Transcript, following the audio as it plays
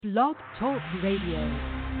Blog Talk Radio.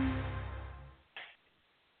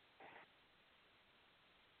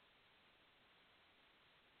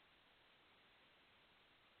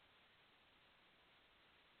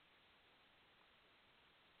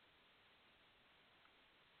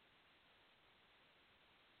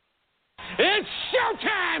 It's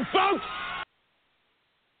showtime, folks!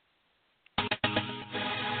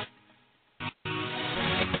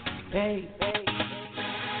 Baby,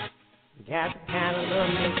 you got the kind of love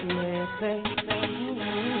makes me say,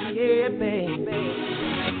 yeah, baby.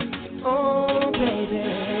 Oh, baby.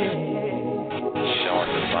 Short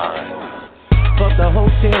divine. Fuck the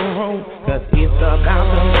hotel room, cause it's about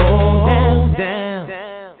to go down.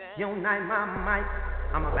 Your night, my mic,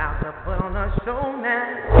 I'm about to put on a show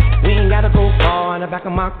now. We ain't gotta go far in the back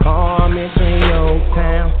of my car, I'm entering your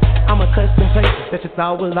town. I'm a custom place that you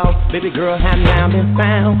thought was lost. Baby girl, have now been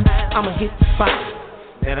found. I'ma hit the spot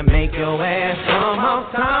that'll make your ass come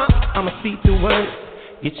off top. I'ma speak the words,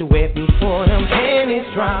 get you wet before them panties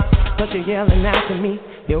drop. But you're yelling out to me,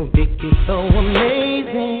 your dick is so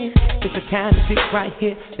amazing. It's the kind of dick right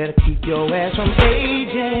here that'll keep your ass from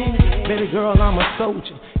aging. Baby girl, I'm a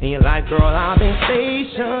soldier. In your life, girl, I've been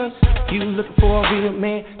stationed. You looking for a real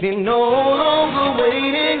man, then no longer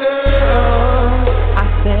waiting, girl. I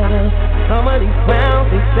said, some of these clowns,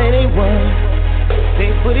 they say they won.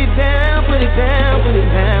 They put it down, put it down, put it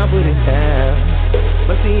down, put it down.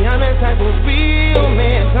 But see, I'm that type of real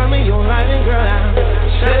man. Come in your life and girl, I'll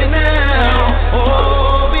shut it down.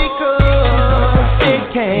 Oh, because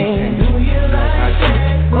it can. Do you like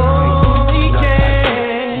it? Oh, he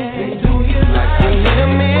can. Do you like it? You need a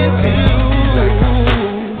man too.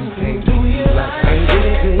 Do you like it? And get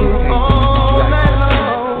it to you all night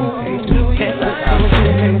long. Do you like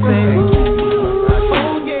it? And say,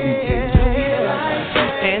 oh yeah.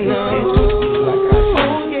 And oh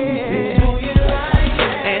yeah.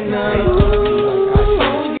 And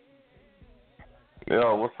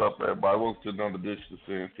Yo, what's up, everybody? Welcome to another edition of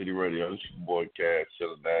Sin City Radio. This your boy, Cash,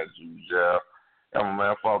 chilling down, Jules. I'm a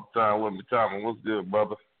man, Father Time with me. Tommy, what's good,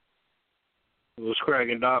 brother? What's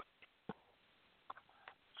cracking, Doc?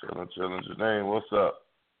 Chilling. Janine, what's up?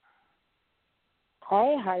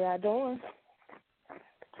 Hey, how y'all doing?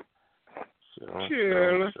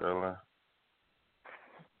 Chilling.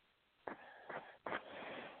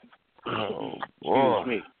 Oh, boy. Excuse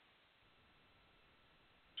me.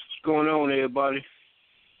 What's going on, everybody?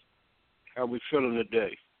 How we feeling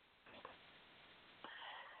today?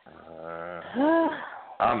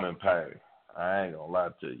 I'm in pain. I ain't gonna lie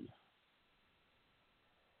to you.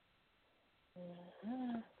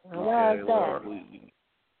 Why is that?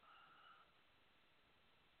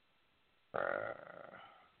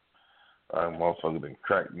 That motherfucker done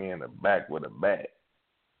cracked me in the back with a bat.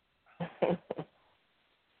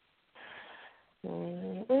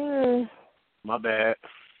 My bad.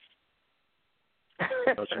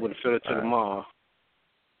 Thought you would have fed it to the mall.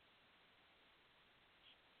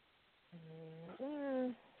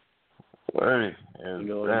 Hey, it's You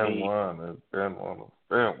know what been I mean? one. It's been one.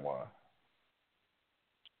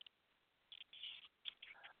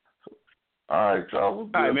 All right, y'all. All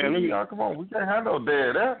right, man. Y'all, come on. We can't have no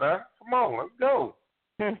dead ass now. Come on, let's go.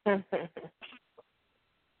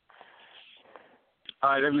 All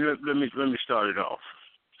right, let me start it off.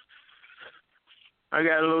 I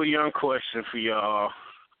got a little young question for y'all.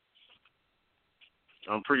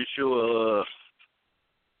 I'm pretty sure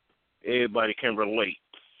everybody can relate.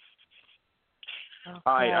 Okay.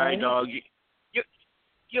 All right, dog.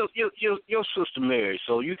 Your sister married,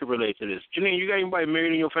 so you can relate to this. Janine, you got anybody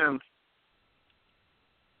married in your family?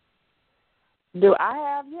 Do I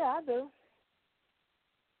have? Yeah, I do.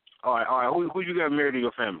 All right. Who you got married in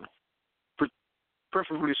your family?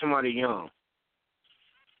 Preferably somebody young.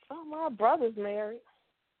 Oh, my brother's married.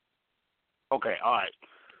 Okay, all right.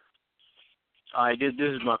 All right, this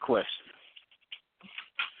is my question.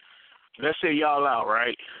 Let's say y'all out,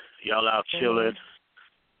 right? Y'all out chilling.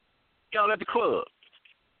 Y'all at the club.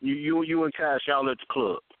 You and Cash, y'all at the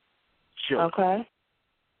club. Chilling. Okay.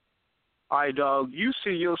 All right, dog, you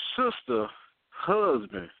see your sister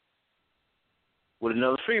husband with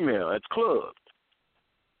another female at the club.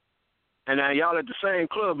 And now y'all at the same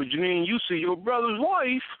club, but Janine, you see your brother's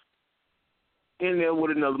wife in there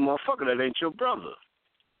with another motherfucker that ain't your brother.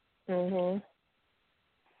 Mhm.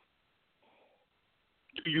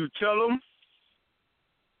 Do you tell them?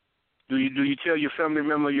 Do you tell your family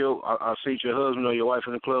member I see your husband or your wife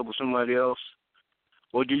in the club with somebody else?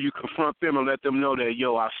 Or do you confront them and let them know that,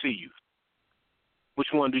 yo, I see you?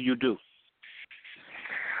 Which one do you do?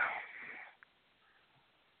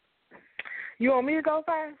 You want me to go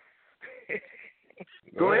first?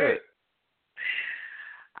 Go ahead.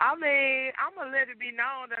 I mean, I'm going to let it be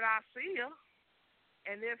known that I see her.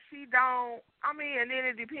 And if she don't, I mean, and then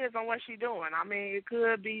it depends on what she doing. I mean, it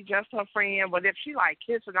could be just her friend, but if she like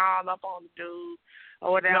kissing all up on the dude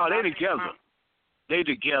or whatever. No, they together. They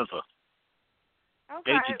together.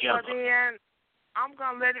 Okay, they together. Well then I'm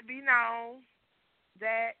going to let it be known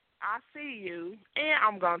that I see you, and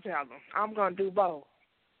I'm going to tell them. I'm going to do both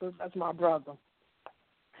because that's my brother.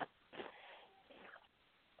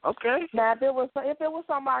 Okay. Now, if it was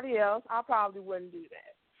somebody else, I probably wouldn't do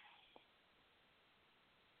that.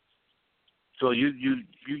 So you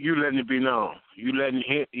letting it be known. You letting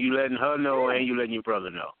her know, and you letting your brother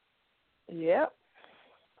know. Yep.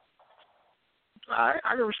 All right,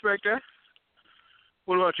 I can respect that.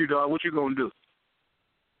 What about you, dog? What you gonna do?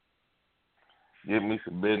 Give me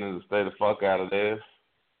some business and stay the fuck out of there.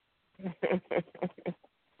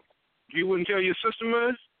 You wouldn't tell your sister,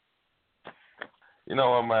 man? You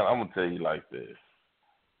know what, man? I'm gonna tell you like this.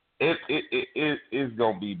 It is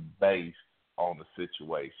gonna be based on the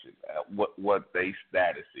situation, what their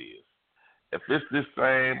status is. If it's this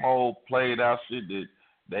same old played out shit that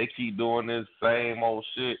they keep doing this same old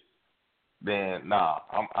shit, then nah,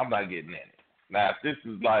 I'm not getting in it. Now, if this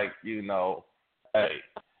is like, hey,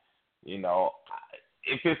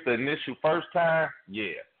 if it's the initial first time,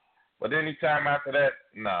 yeah. But any time after that,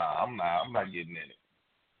 nah, I'm not getting in it.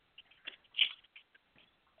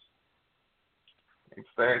 I'm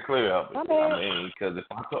staying clear of it. I mean, because if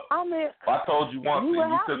I told you once and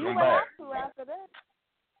you took them back. You would have to after that.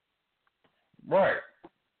 Right.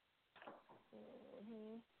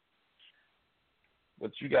 Mm-hmm.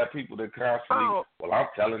 But you got people that constantly, well, I'm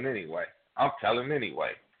telling anyway.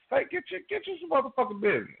 Hey, get you some motherfucking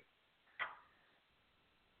business.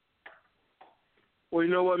 Well, you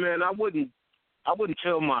know what, man? I wouldn't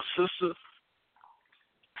tell my sister.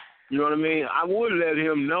 You know what I mean? I would let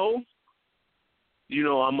him know.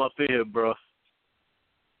 I'm up in here, bro.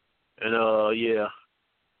 And yeah,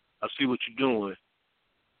 I see what you're doing.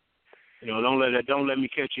 Don't let me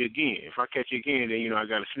catch you again. If I catch you again, then I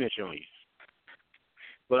got to snitch on you.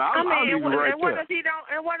 But I'll leave you right there.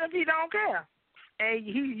 And what if he don't care? And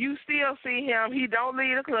you still see him? He don't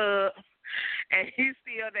leave the club, and he's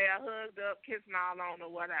still there, hugged up, kissing all on or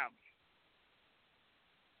whatever.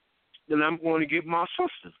 Then I'm going to get my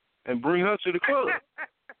sister and bring her to the club.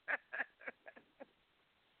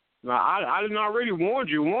 Now, I didn't already warned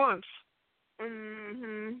you once.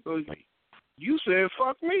 Mm-hmm. So you said,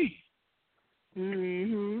 fuck me.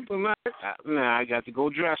 Mm-hmm. But now I got to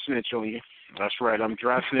go dry snitch on you. That's right, I'm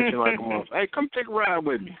dry snitching like a month. Hey, come take a ride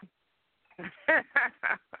with me.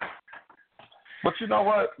 But you know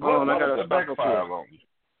what? I got to backfire on you.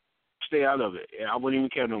 Stay out of it. I wouldn't even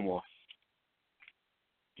care no more.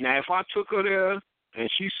 Now, if I took her there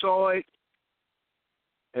and she saw it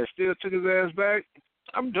and still took his ass back,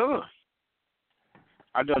 I'm done.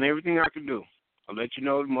 I done everything I could do. I'll let you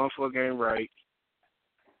know the motherfucker ain't right.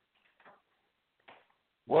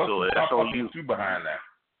 Well, so that's on you behind that.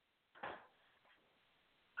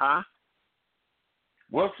 Huh?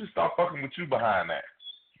 What's to stop fucking with you behind that?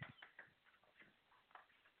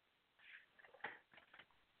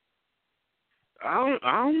 I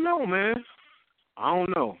don't know, man. I don't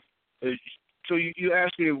know. So you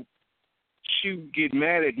asked me if she would get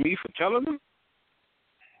mad at me for telling her?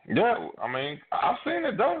 Yeah, I mean, I've seen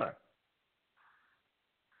it done.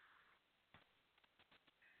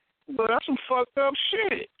 But that's some fucked up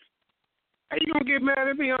shit. How you gonna get mad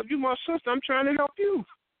at me? You my sister. I'm trying to help you.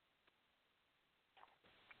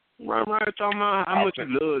 Right talking about how much you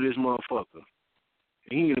love this motherfucker.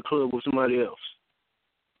 And he in the club with somebody else.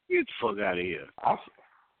 Get the fuck out of here.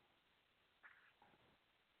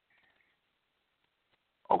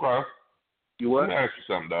 Okay. You what? Let me ask you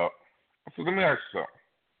something, dog. Let me ask you something.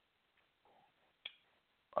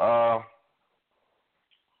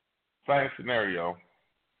 Same scenario.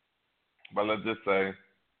 But let's just say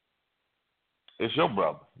it's your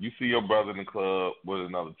brother. You see your brother in the club with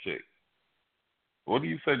another chick. What do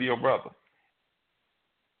you say to your brother?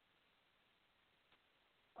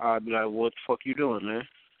 I'd be like, what the fuck you doing, man?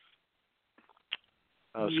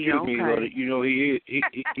 Excuse me, okay. But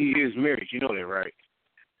he is married. You know that, right?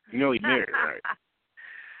 You know he's married, right?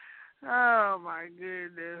 Oh, my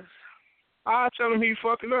goodness. I tell him he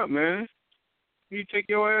fucking up, man. You take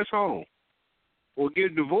your ass home. Or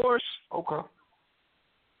get a divorce. Okay.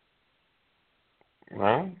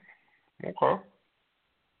 Well, okay.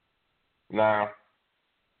 Now,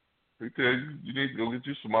 he tell you need to go get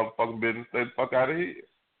you some motherfucking business, stay the fuck out of here.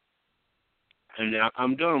 And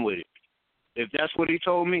I'm done with it. If that's what he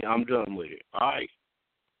told me, I'm done with it. All right.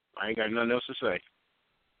 I ain't got nothing else to say.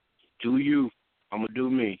 Do you. I'm going to do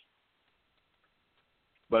me.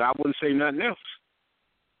 But I wouldn't say nothing else.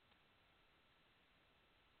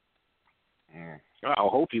 I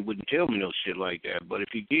hope he wouldn't tell me no shit like that. But if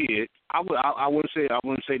he did, I wouldn't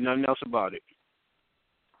say nothing else about it.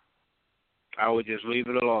 I would just leave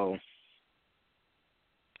it alone.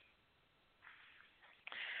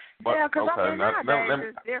 But, yeah, because okay, nowadays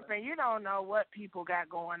it's different. You don't know what people got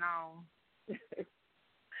going on.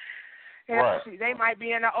 Right. They might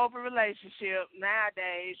be in an open relationship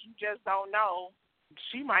nowadays. You just don't know.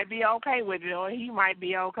 She might be okay with it, or he might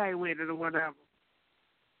be okay with it, or whatever.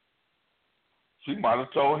 She might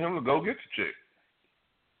have told him to go get the chick.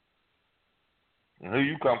 And here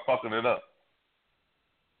you come fucking it up.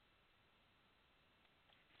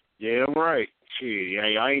 Yeah, right. Shit,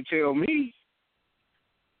 I ain't tell me.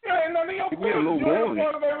 Yeah, ain't none of your business. You ain't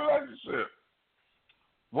part of their relationship.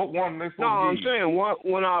 What one they supposed to be? No, I'm saying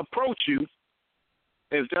when I approach you,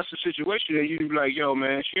 if that's the situation, then you be like, yo,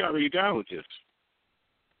 man, she already down with this.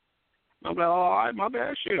 I'm like, oh, all right, my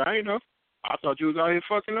bad. Shit, I ain't know. I thought you was out here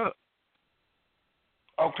fucking up.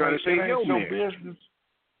 Okay, trying to say, it ain't yo, your man. business.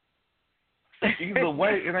 Either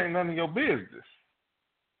way, it ain't none of your business.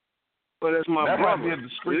 But that's my that brother. Might be a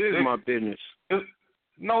discreet It is thing. my business.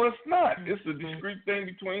 No, it's not. It's a discreet thing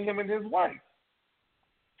between him and his wife.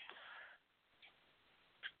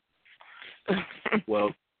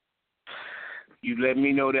 Well, you let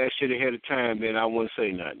me know that shit ahead of time, then I wouldn't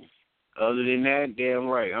say nothing. Other than that, damn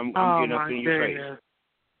right, I'm getting up in your face.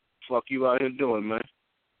 Fuck you out here doing, man.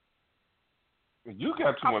 You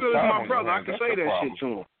got too I much feel time it's on my brother. your I hands. can That's say the that problem. shit to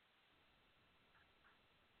him.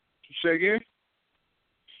 Say again?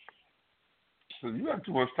 So you got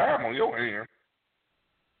too much time on your hands.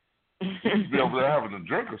 You should be over there having a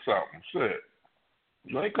drink or something. Shit.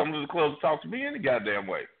 You ain't coming to the club to talk to me any goddamn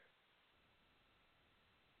way.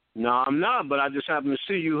 No, I'm not, but I just happened to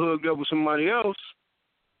see you hooked up with somebody else.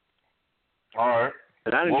 All right.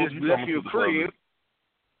 And I didn't just left your crib.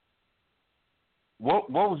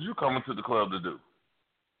 What was you coming to the club to do?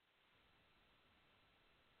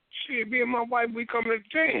 Shit, me and my wife, we coming to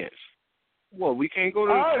dance. What, we can't go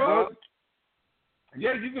to the All right, club? well,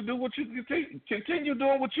 yeah, you can do what you continue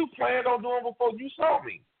doing what you planned on doing before you saw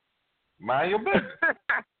me. Mind your business.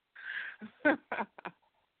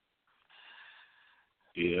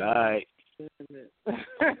 Yeah, all right.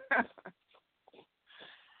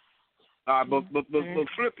 All right, but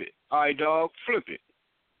flip it. All right, dog, flip it.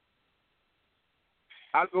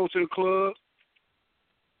 I go to the club.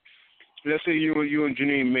 Let's say you and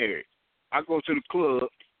Janine married. I go to the club.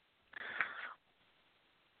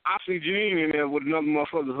 I see Janine in there with another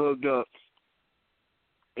motherfucker hooked up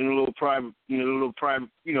in a little private, the little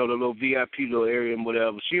VIP little area and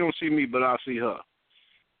whatever. She don't see me, but I see her.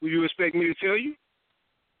 Would you expect me to tell you?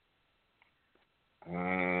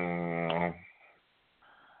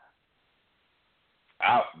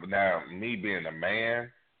 Now, me being a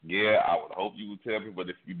man, yeah, I would hope you would tell me, but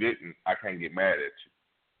if you didn't, I can't get mad at you.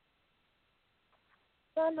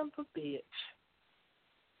 Son of a bitch.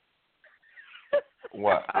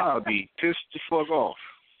 What? I'll be pissed the fuck off.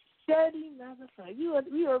 Dirty motherfucker. You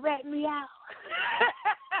were ratting me out.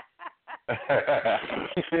 Hell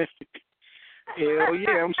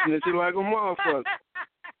yeah, I'm snitching like a motherfucker.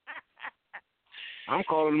 I'm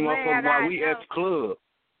calling the motherfucker while we at the club.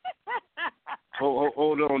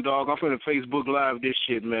 Hold on, dog. I'm finna Facebook Live this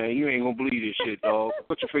shit, man. You ain't gonna believe this shit, dog.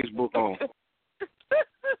 Put your Facebook on.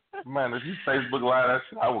 Man, if you Facebook Live that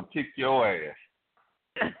shit, I will kick your ass.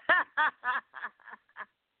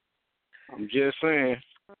 I'm just saying.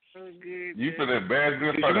 You finna embarrass me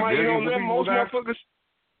in front of millions of people.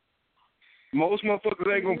 Most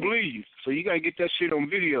motherfuckers ain't gonna believe you, so you gotta get that shit on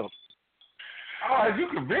video. All right, you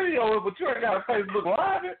can video it, but you ain't got to Facebook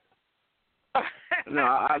Live it. No,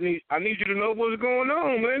 I need you to know what's going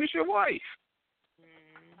on, man. It's your wife.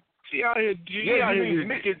 She out here,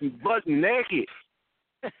 getting butt naked.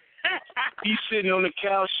 He's sitting on the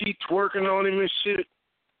couch, she twerking on him and shit.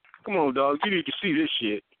 Come on, dog, you need to see this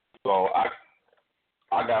shit. So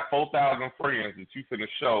I got 4,000 friends that you finna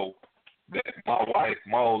show that my wife,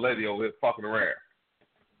 my old lady over here fucking around.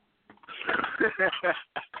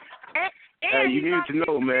 Hey, you need to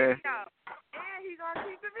know, man. And he's gonna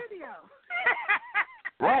keep the video.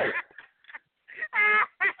 Right.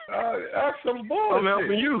 That's some bullshit. I'm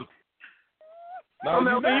helping you. No, I'm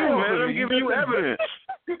helping you, man. I'm giving you evidence.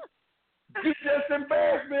 You just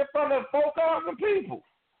embarrassed me in front of 4,000 people.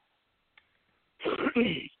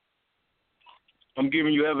 I'm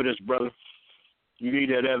giving you evidence, brother. You need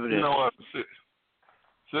that evidence. You know what?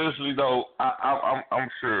 Seriously, though, I'm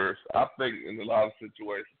sure. I think in a lot of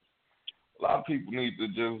situations, a lot of people need to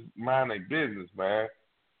just mind their business, man.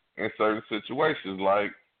 In certain situations,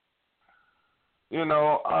 like you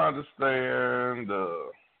know, I understand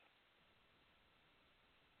the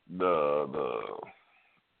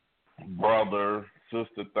brother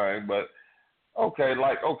sister thing, but okay,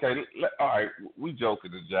 all right, we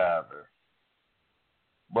joking and jiving,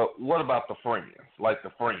 but what about the friends? Like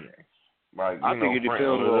the friends, like I think it depends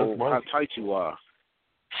on how tight you are.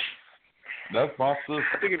 That's my sister.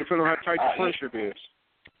 I think it depends on how tight the friendship is.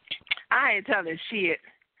 I ain't telling shit.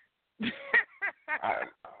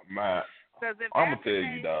 I'm gonna tell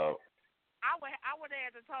you, dog. I would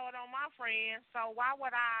have to tell it on my friend. So why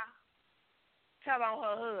would I tell on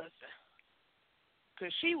her husband?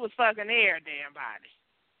 Because she was fucking every damn body.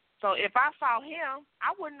 So if I saw him,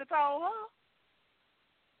 I wouldn't have told her.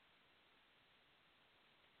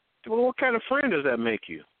 Well, what kind of friend does that make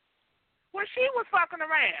you? Well, she was fucking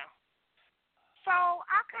around. So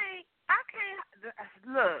I can't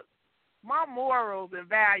look. My morals and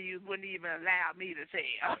values wouldn't even allow me to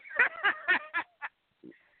tell.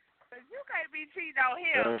 Because you can't be cheating on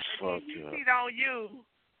him and then he cheat on you,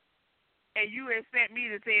 and you expect me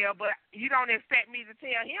to tell, but you don't expect me to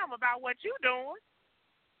tell him about what you doing.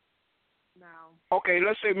 No. Okay,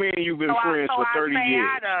 let's say me and you've been friends for 30 years.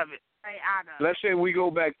 Stay out of it. Let's say we go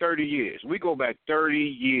back 30 years. Me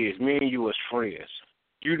and you as friends.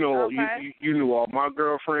 You know, you knew all my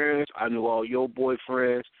girlfriends. I knew all your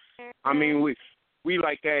boyfriends. I mean, we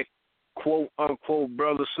like that quote unquote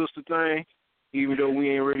brother sister thing, even though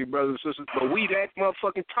we ain't really brothers and sisters. But we that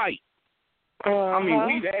motherfucking tight. I mean,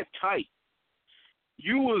 we that tight.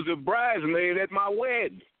 You was the bridesmaid at my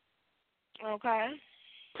wedding. Okay.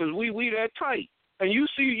 Cause we that tight. And you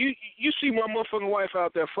see my motherfucking wife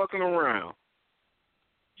out there fucking around.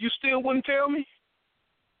 You still wouldn't tell me?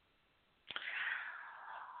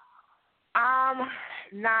 I'm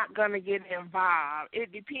not going to get involved.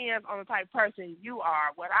 It depends on the type of person you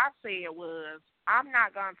are. What I said was I'm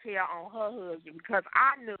not going to tell on her husband because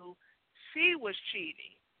I knew she was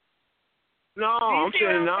cheating. No, I'm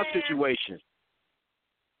saying in our situation.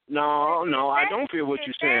 No, I don't feel what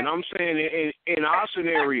you're saying. I'm saying in our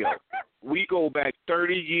scenario, we go back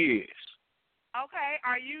 30 years. Okay,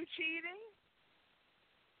 are you cheating?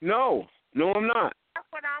 No, I'm not. That's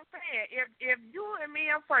what I'm saying. If you and me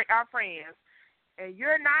are friends and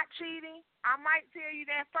you're not cheating, I might tell you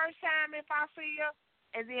that first time if I see you,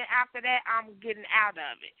 and then after that, I'm getting out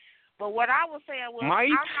of it. But what I was saying was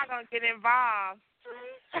I'm not going to get involved.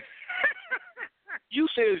 You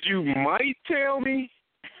said you might tell me?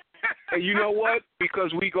 And you know what?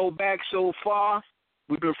 Because we go back so far,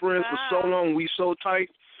 we've been friends for so long, we so tight,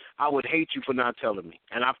 I would hate you for not telling me.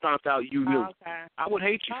 And I found out you knew. Okay. I would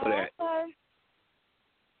hate you for that. Okay.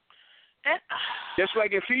 Just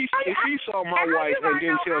like if he saw my wife and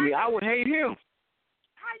didn't tell me, I would hate him.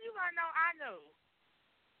 How you gonna know I knew?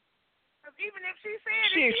 Because even if she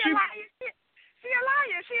said it, she a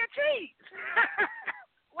liar. She a cheat.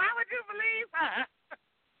 Why would you believe her?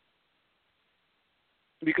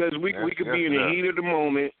 Because we could be in the heat of the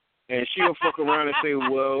moment, and she'll fuck around and say,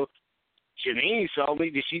 well, Janine saw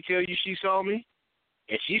me. Did she tell you she saw me?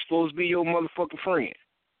 And she's supposed to be your motherfucking friend.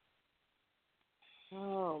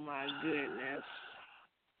 Oh, my goodness.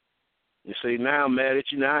 You say, now I'm mad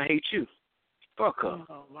at you, now I hate you. Fuck her.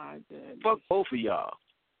 Oh, my goodness. Fuck both of y'all.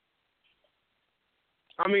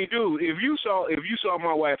 I mean, dude, if you saw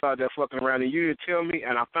my wife out there fucking around and you didn't tell me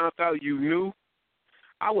and I found out you knew,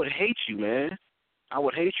 I would hate you, man. I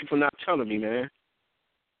would hate you for not telling me, man.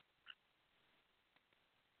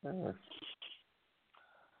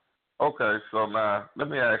 Okay, so now let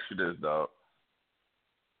me ask you this, dog.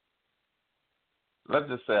 Let's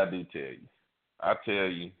just say I do tell you. I tell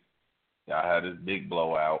you, y'all had this big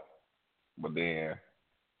blowout, but then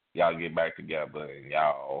y'all get back together and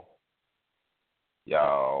y'all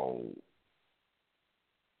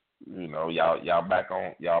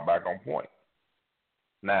back on point.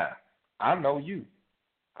 Now, I know you.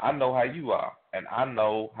 I know how you are, and I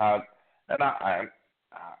know how. And I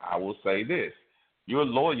will say this: you're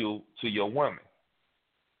loyal to your woman.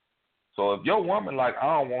 So if your woman like, I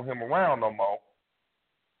don't want him around no more,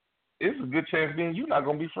 it's a good chance being you're not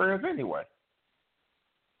gonna be friends anyway.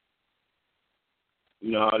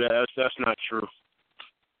 No, that's not true.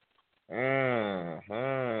 I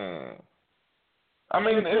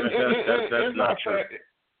mean, it's not true.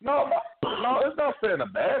 No, it's not saying a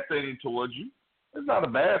bad thing towards you. It's not a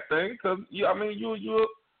bad thing because you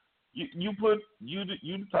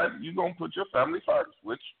gonna put your family first,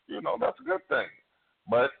 which that's a good thing.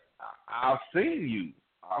 But I've seen you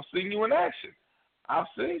in action. I've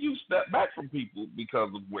seen you step back from people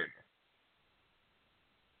because of women.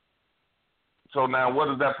 So now, what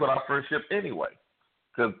does that put our friendship anyway?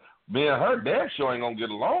 Because me and her damn sure ain't gonna get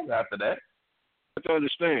along after that. to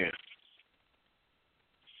understand.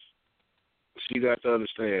 She got to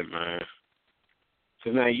understand, man.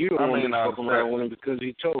 So now you don't want me to fuck around with him because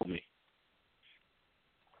he told me.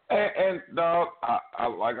 And dog, I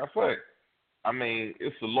like I said, I mean,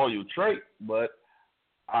 it's a loyal trait, but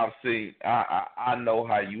I've seen, I know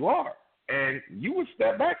how you are, and you would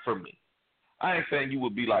step back from me. I ain't saying you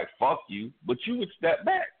would be like, fuck you, but you would step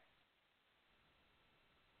back.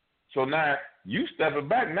 So now, you stepping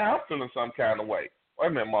back, now I'm feeling some kind of way. Wait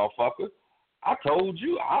a minute, motherfucker. I told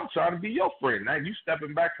you I'm trying to be your friend. Now you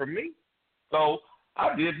stepping back from me. So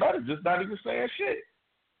I did better just not even saying shit.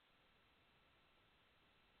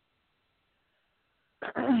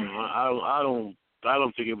 I don't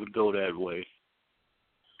think it would go that way.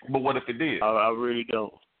 But what if it did? I really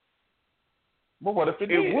don't. But what if it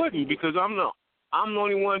did? It wouldn't, because I'm the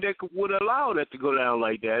only one that would allow that to go down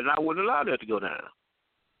like that, and I wouldn't allow that to go down.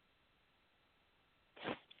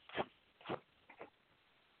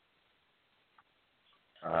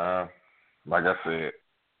 Like I said,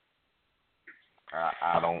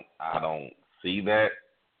 I don't see that,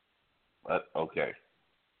 but okay.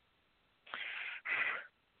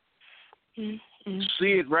 See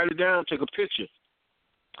it, write it down, take a picture.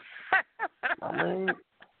 I mean,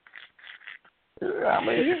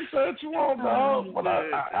 you can say what you want, dog, but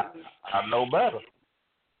I know better.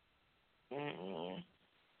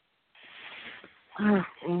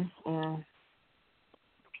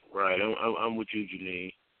 Right, I'm with you,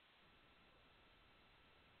 Janine.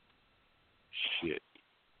 Shit,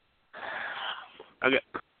 I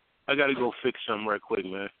got to go fix something right quick,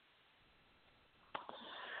 man.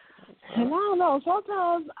 And I don't know.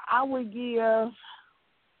 Sometimes I would give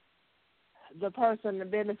the person the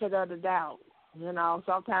benefit of the doubt. You know,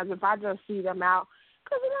 sometimes if I just see them out,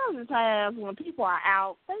 because a lot of times when people are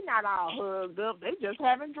out, they not all hugged up. They just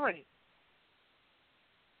having drinks.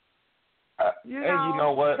 And you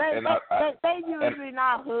know what? They usually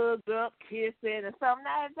not hugged up, kissing and stuff.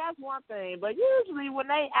 Now, that's one thing. But usually when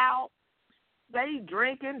they out, they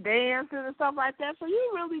drinking, dancing and stuff like that. So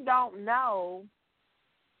you really don't know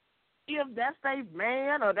if that's their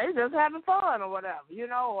man or they just having fun or whatever, you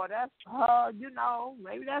know, or that's her, you know,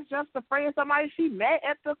 maybe that's just a friend, somebody she met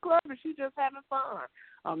at the club and she just having fun.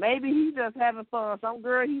 Or maybe he just having fun, some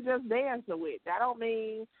girl he just dancing with. That don't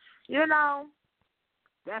mean, you know,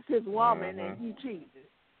 that's his woman and he cheated,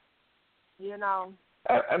 you know.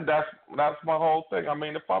 And that's my whole thing. I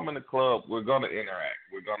mean, if I'm in the club, we're going to interact.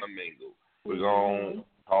 We're going to mingle. We're going to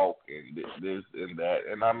talk and this and that.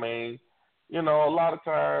 And I mean, you know, a lot of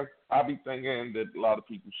times I be thinking that a lot of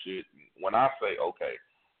people shit. When I say, okay,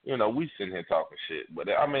 you know, we sitting here talking shit. But,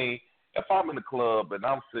 I mean, if I'm in the club and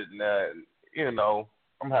I'm sitting there, you know,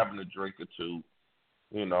 I'm having a drink or two,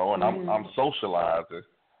 you know, and I'm socializing,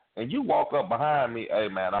 and you walk up behind me, hey,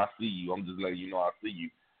 man, I see you. I'm just letting you know I see you.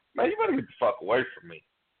 Man, you better get the fuck away from me.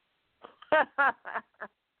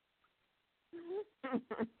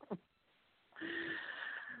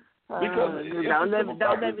 Because don't let me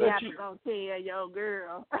have to go tell your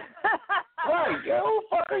girl. Right, yo, who the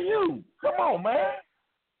fuck are you? Come on, man.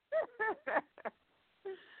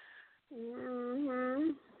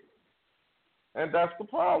 And that's the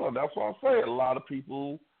problem. That's what I'm saying. A lot of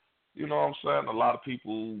people, you know what I'm saying? A lot of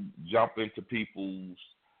people jump into people's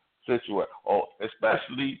situation, or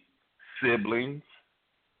especially siblings,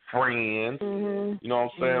 friends. You know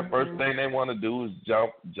what I'm saying? First thing they want to do is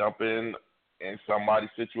jump in somebody's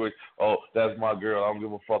situation. Oh, that's my girl. I don't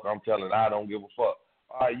give a fuck. I'm telling her I don't give a fuck.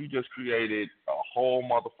 All right, you just created a whole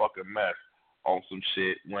motherfucking mess on some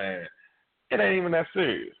shit when it ain't even that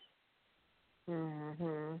serious.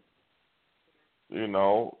 You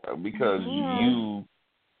know, because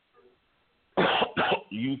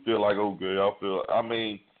you feel like, okay, I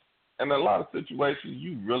mean, in a lot of situations,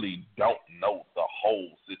 you really don't know the whole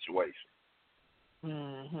situation.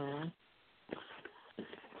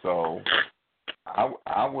 So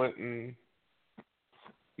I wouldn't.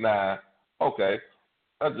 Nah, okay.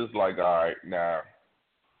 That's just like, all right, now.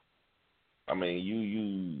 I mean,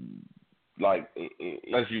 you like,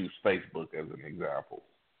 let's use Facebook as an example.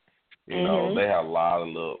 You know, they have a lot of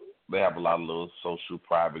little social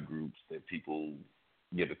private groups that people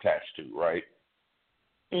get attached to, right?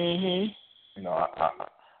 You know,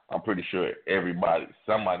 I'm pretty sure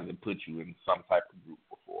somebody can put you in some type of group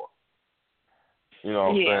before. You know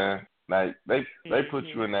what I'm saying? Now they put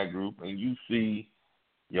you in that group and you see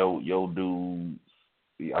your dude,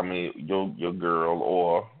 I mean your girl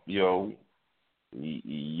or your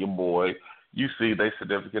boy. You see they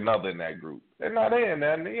significant other in that group. And now they in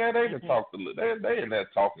there, they can talk they in there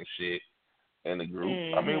talking shit in the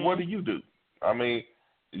group. I mean, what do? I mean,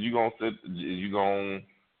 is you gonna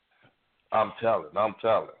I'm telling.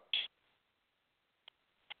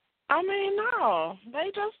 I mean, no,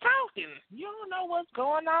 they just talking. You don't know what's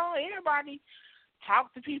going on. Everybody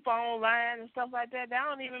talk to people online and stuff like that. That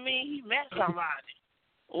don't even mean he met somebody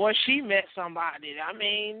or she met somebody. I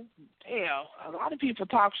mean, hell, a lot of people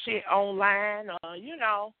talk shit online or,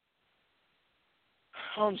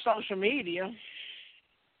 on social media.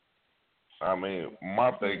 I mean,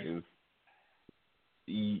 my thing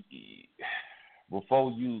is,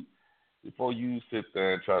 before you sit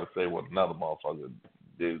there and try to say what another motherfucker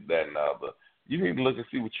did that and the other, you need to look and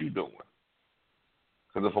see what you doing.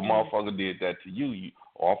 Because if a motherfucker did that to you,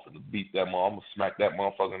 I'm finna beat that motherfucker, I'm gonna smack that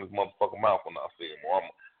motherfucker in his motherfucking mouth when I see him. Or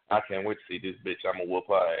I can't wait to see this bitch, I'm gonna whoop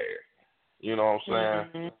her ass. You know what I'm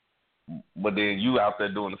saying? But then you out there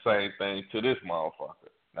doing the same thing to this motherfucker.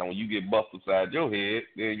 Now when you get busted upside your head,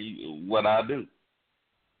 then what I do?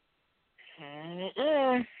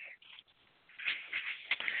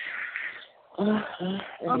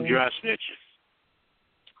 I'm dry snitching.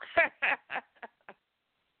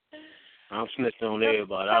 I'm snitching on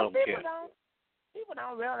everybody. I don't care. People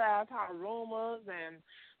don't realize how rumors and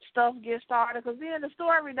stuff get started, because then the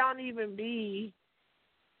story don't even be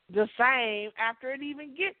the same after it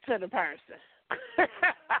even get to the person.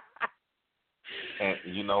 And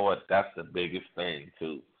you know what? That's the biggest thing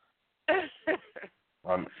too.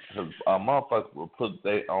 Cause a motherfucker will put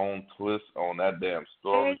their own twist on that damn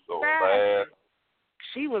story so bad.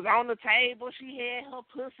 She was on the table. She had her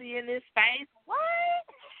pussy in his face. What?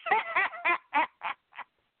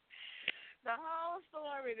 The whole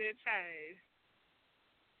story did change.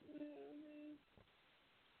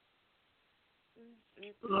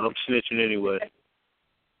 I'm snitching anyway.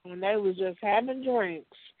 When they was just having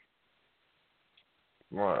drinks.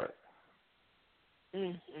 Right.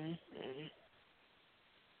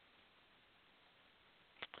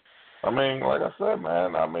 I mean, like I said,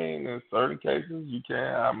 man, in certain cases you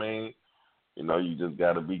can. You just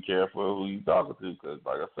got to be careful who you talking to, because,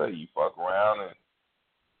 like I said, you fuck around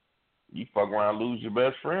lose your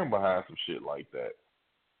best friend behind some shit like that.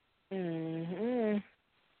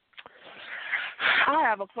 I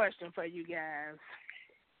have a question for you guys.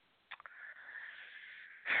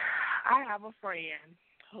 I have a friend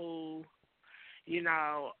who,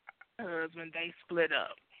 husband, they split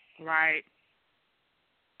up, right?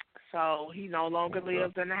 So he no longer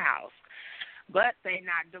lives in the house. But they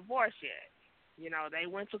not divorced yet. They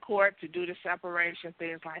went to court to do the separation,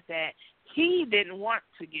 things like that. He didn't want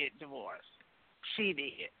to get divorced. She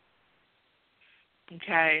did.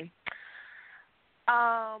 Okay.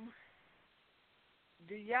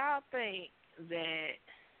 Do y'all think that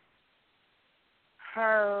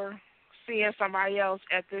her seeing somebody else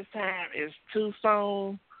at this time is too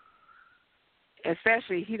soon?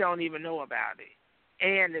 Especially he don't even know about it.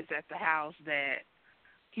 And it's at the house that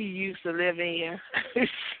he used to live in.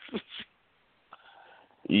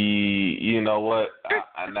 You know what?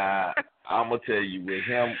 I'm going to tell you, with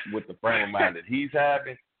him, with the frame of mind that he's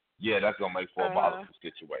having, yeah, that's going to make for a volatile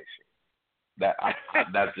situation.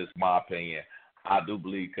 That's just my opinion. I do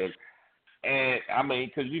believe, because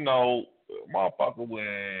motherfucker,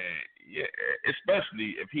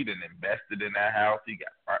 especially if he done invested in that house,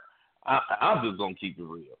 I'm just going to keep it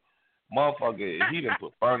real. Motherfucker, if he done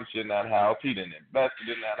put furniture in that house, he done invested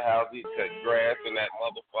in that house, he cut grass in that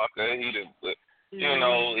motherfucker, he done put, he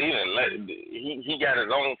got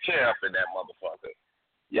his own chair up in that motherfucker.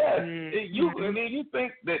 Yes, you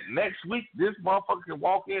think that next week this motherfucker can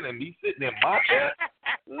walk in and be sitting in my chair?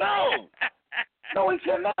 No, he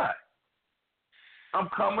cannot. I'm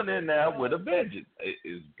coming in there with a vengeance. It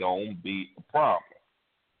is gonna be a problem.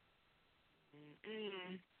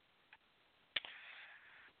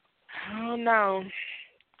 I don't know.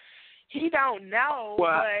 He don't know,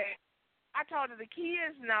 but I told her the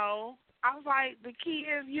kids know. I was like, the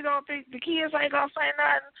kids, you don't think the kids ain't gonna say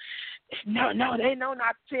nothing? No, they know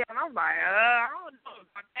not to tell. And I'm like, I don't know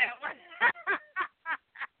about that one.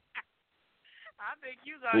 I think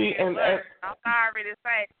you gonna get lucky. I'm sorry to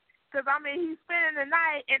say, because he's spending the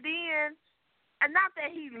night, and then, and not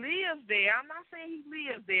that he lives there. I'm not saying he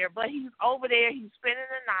lives there, but he's over there. He's spending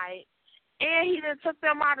the night. And he done took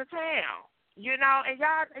them out of town, and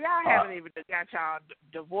y'all haven't even got y'all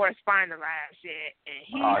divorce finalized yet. And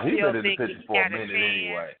he still been in the picture for a minute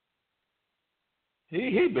anyway.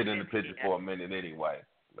 He been in the picture for a minute anyway.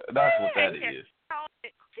 That's what that is.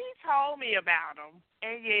 She told me about him,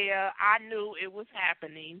 and I knew it was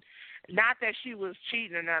happening. Not that she was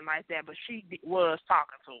cheating or nothing like that, but she was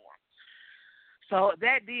talking to him. So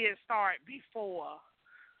that did start before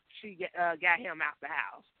she got him out the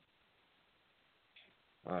house.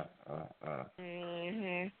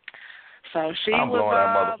 So she I'm blowing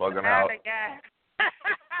that was motherfucking house. guy.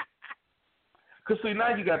 Cause see,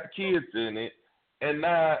 now you got the kids in it, and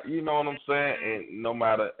now you know what I'm saying. And no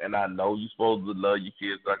matter, and I know you're supposed to love your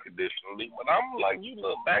kids unconditionally, but I'm like, you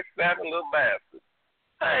little backstabbing little bastard.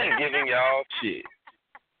 I ain't giving y'all shit.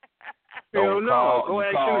 Hell Don't no. call- Go you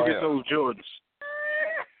ask call him to get him. those Jordans.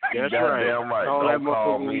 That's Goddamn right. All Don't that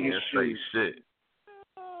call motherfucker me in and his say shoes. shit.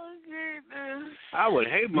 Oh, goodness. I would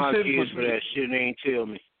hate my said kids for for that shit and they ain't tell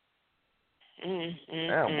me.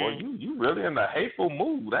 Damn, boy, you really in a hateful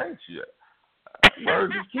mood, ain't you?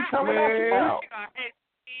 Words just keep coming out your mouth. You gonna hate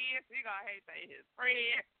kids. You gonna hate his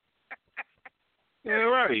friends. Yeah,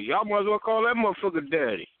 right. Y'all might as well call that motherfucker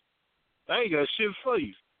daddy. I ain't got shit for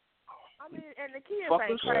you. I mean, and the kids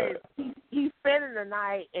Fuckers. ain't crazy. He's spending the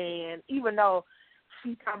night, and even though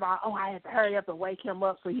she's talking about, oh, I had to hurry up and wake him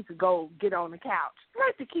up so he could go get on the couch.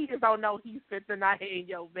 Like the kids don't know he spent the night in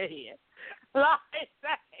your bed.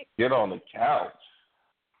 Get on the couch.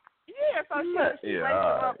 Yeah, so she Yeah, wakes him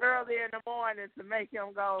all up early in the morning to make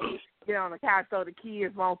him go get on the couch so the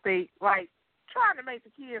kids won't think, like, trying to make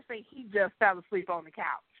the kids think he just fell asleep on the couch.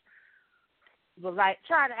 But, like,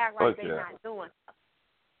 trying to act like they're not doing something.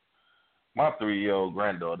 My 3-year-old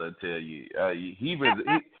granddaughter tell you, he was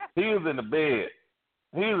in the bed.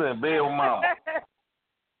 He was in bed with mama.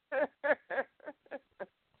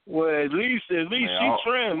 Well, at least Man, she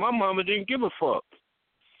trying. My mama didn't give a fuck.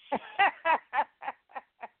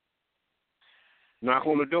 Knock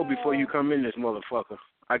on the door before you come in, this motherfucker.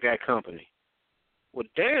 I got company. Well,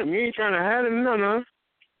 damn, you ain't trying to hide it, no. No.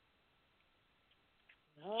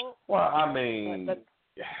 Well, I mean,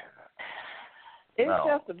 it's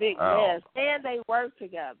just a big mess, and they work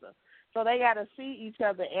together, so they got to see each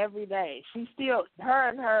other every day. Her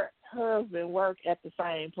and her husband work at the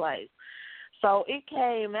same place, so it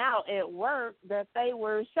came out at work that they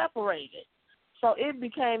were separated. So it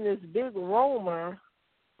became this big rumor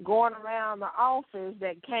going around the office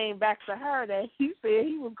that came back to her that he said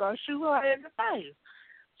he was going to shoot her in the face.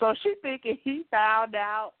 So she thinking he found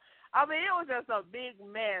out. I mean, it was just a big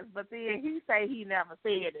mess, but then he say he never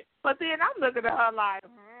said it. But then I'm looking at her like,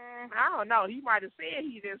 I don't know. He might have said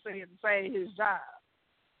he didn't say it to save his job.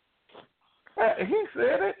 He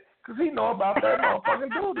said it because he know about that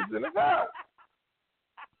motherfucking dude that's in his house.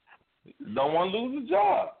 Don't want to lose his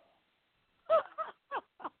job.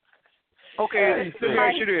 Okay, let me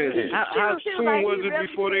ask you this: How soon was it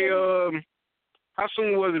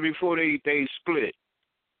before they split,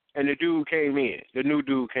 and the dude came in? The new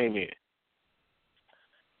dude came in.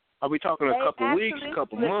 Are we talking a couple weeks, a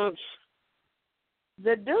couple months?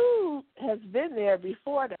 The dude has been there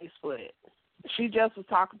before they split. She just was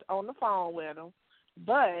talking on the phone with him,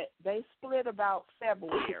 but they split about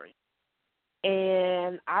February,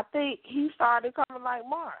 and I think he started coming like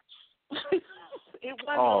March. It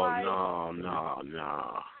wasn't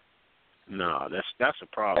no. That's a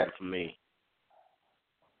problem for me.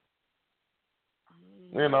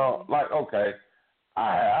 You know, like, okay,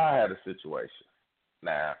 I had a situation.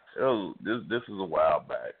 Now, this is a while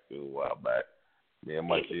back. Me and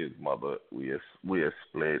my kid's mother, we had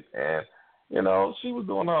split, and you know, she was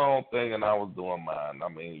doing her own thing, and I was doing mine. I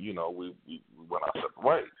mean, you know, we went our separate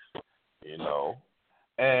ways. You know,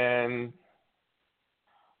 and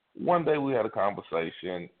one day we had a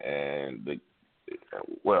conversation, and let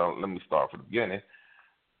me start from the beginning.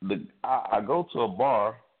 I go to a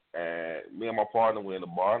bar, and me and my partner were in the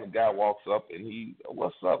bar, and the guy walks up, and he,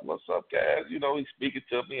 what's up, guys? You know, he's speaking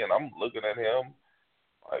to me, and I'm looking at him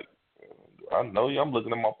like, I know you. I'm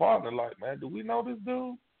looking at my partner like, man, do we know this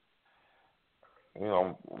dude? You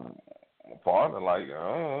know, my partner like,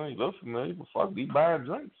 he looks familiar, but fuck, he buying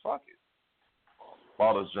drinks, fuck it.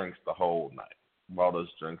 Bought us drinks the whole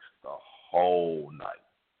night.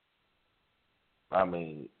 I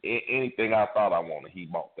mean, anything I thought I wanted, he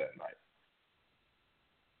bought that night.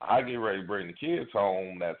 I get ready to bring the kids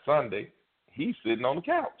home that Sunday. He's sitting on the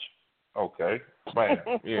couch. Okay, man.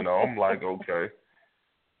 You know, I'm like, okay,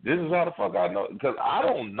 this is how the fuck I know, because I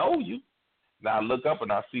don't know you. Now I look up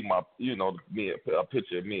and I see a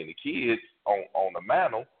picture of me and the kids on the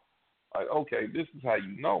mantle. Like, okay, this is how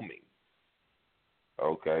you know me.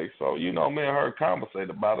 Okay, so, you know, me and her conversate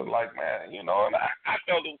about it like, man, you know, and I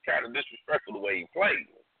felt it was kind of disrespectful the way he played.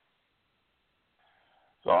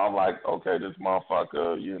 So I'm like, okay, this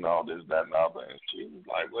motherfucker, you know, this, that, and other. And she was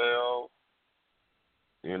like, well,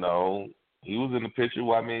 you know, he was in the picture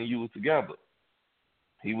while me and you was together.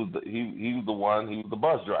 He was the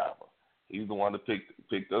bus driver. He was the one that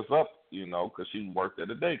picked us up, you know, because she worked at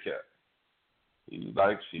a daycare. He was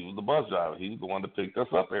like, she was the bus driver. He was the one that picked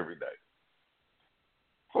us up every day.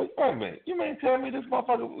 So, wait a minute, you mean tell me this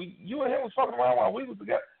motherfucker, you and him was fucking around while we was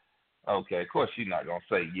together? Okay, of course she's not gonna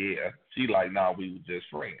say yeah. She like, nah, we were just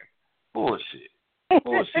friends. Bullshit.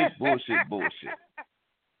 Bullshit.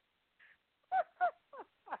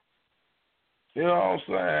 You know what I'm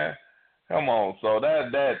saying? Come on. So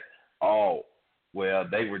well,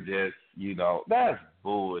 they were just, that's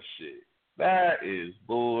bullshit. That is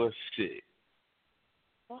bullshit.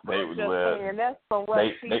 I'm just saying, that's from what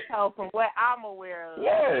she told, from what I'm aware of.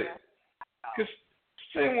 Yeah. Because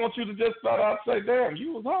she didn't want you to just start out and say, damn,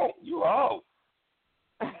 you was home. You were home.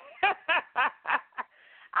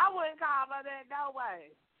 I wouldn't call her that, no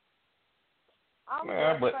way. I'm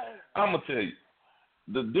going to tell you,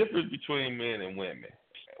 the difference between men and women,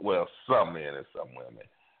 well, some men and some women,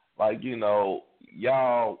 like, y'all,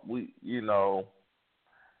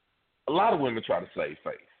 a lot of women try to save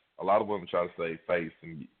face.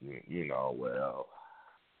 And, well,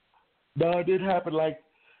 no, it didn't happen like,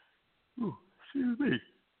 excuse me.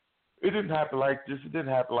 It didn't happen like this. It didn't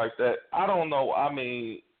happen like that. I don't know. I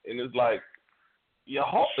mean, and it's like,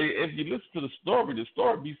 if you listen to the story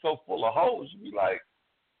be so full of hoes. You be like,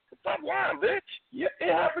 stop lying, bitch. Yeah,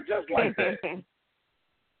 it happened just like that.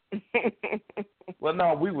 Well,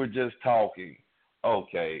 no, we were just talking.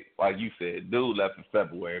 Okay, like you said, dude left in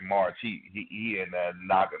February, March. He in there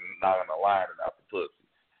knocking the lining out the pussy.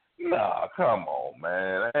 Nah, come on,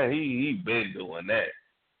 man. He been doing that.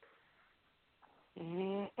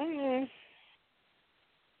 Mm-mm.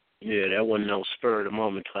 Yeah, that wasn't no spur of the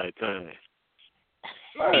moment type thing.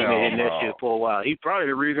 He been in that shit for a while. He probably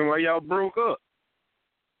the reason why y'all broke up.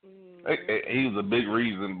 He was a big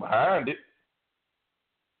reason behind it.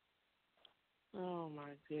 Oh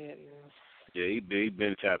my goodness. Yeah, he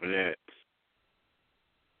been tapping that.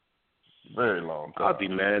 Very long time. I'd be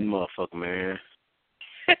mad at motherfucker, man.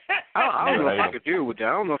 I don't know if I could deal with that.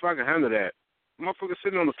 I don't know if I can handle that. Motherfucker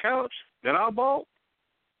sitting on the couch that I bought.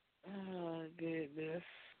 Oh goodness.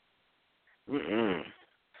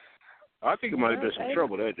 I think it might have been some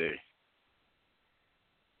trouble that day.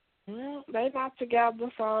 Well, they not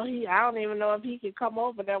together, so I don't even know if he could come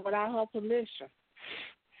over there without her permission.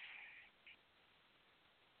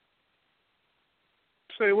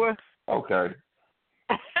 Say what? Okay.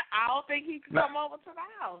 I don't think he could come over to the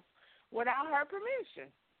house without her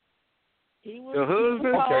permission. He was the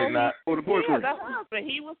husband? Or the boyfriend? Yeah, the husband.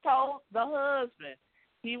 He was told, the husband,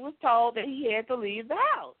 he was told that he had to leave the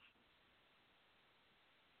house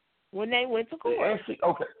when they went to court.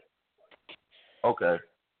 Okay.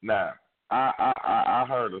 Now, I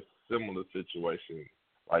heard a similar situation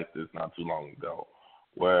like this not too long ago,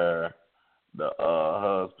 where the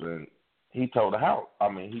husband, he towed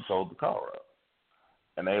he towed the car up,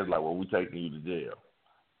 and they was like, "Well, we taking you to jail."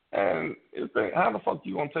 And it's like, how the fuck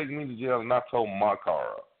you gonna take me to jail and not tow my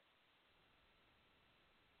car up?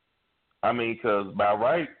 I mean, because by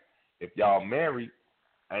right, if y'all married,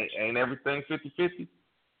 ain't everything 50-50?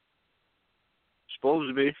 Supposed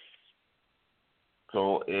to be.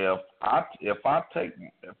 So if I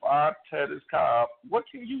tear this car up, what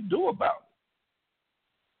can you do about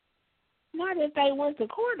it? Not if they went to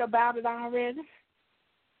court about it already.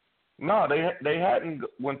 No, they hadn't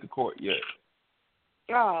went to court yet.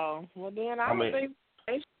 Oh, well then I don't think.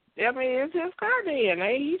 It's his car then.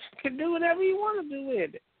 He can do whatever he want to do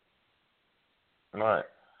with it. Right.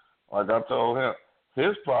 Like I told him,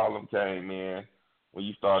 his problem came in when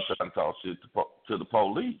you start trying to talk shit to the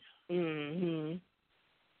police. Mm-hmm.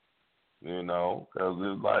 Because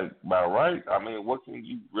it's like, by right, I mean, what can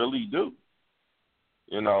you really do?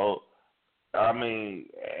 And a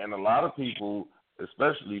lot of people,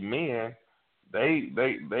 especially men, they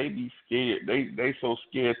be scared. They so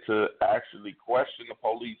scared to actually question the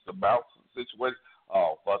police about the situation.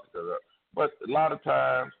 Oh, fuck it up. But a lot of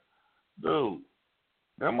times, dude,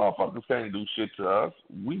 them motherfuckers can't do shit to us.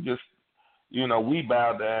 We just, we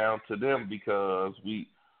bow down to them because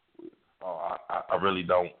I really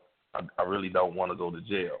don't want to go to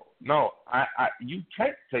jail. No, you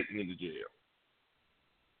can't take me to jail.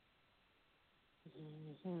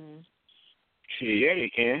 Mm-hmm. Shit, yeah, they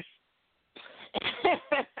can.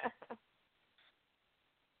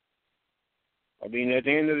 I mean, at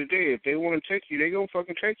the end of the day, if they want to take you, they gonna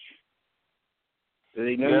fucking take you. There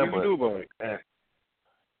ain't nothing you can do about it.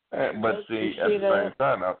 But see, at the same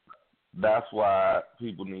time, that's why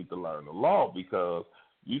people need to learn the law, because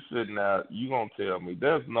you sitting there, you gonna tell me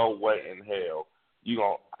there's no way in hell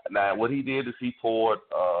now what he did is he poured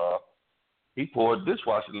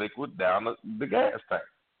dishwashing liquid down the gas tank.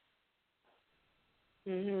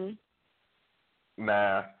 Mhm.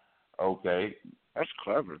 Now, okay, that's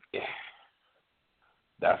clever.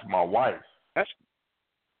 That's my wife.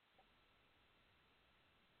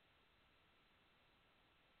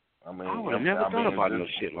 I mean, I would have never thought about no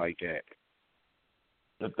shit like that.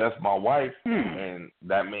 If that's my wife, and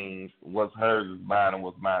that means what's hers is mine and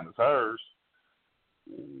what's mine is hers,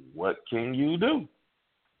 what can you do?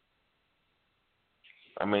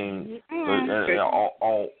 I mean,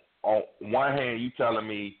 on one hand, you telling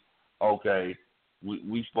me, okay,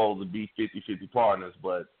 we supposed to be 50-50 partners,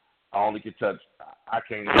 but I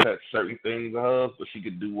can't touch certain things of hers, but she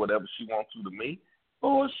could do whatever she wants to me.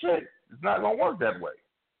 Bullshit. It's not going to work that way.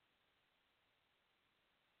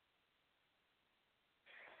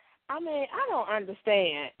 I mean, I don't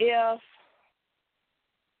understand. If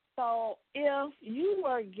you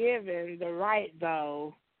were given the right,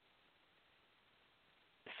 though,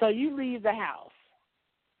 so you leave the house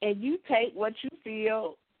and you take what you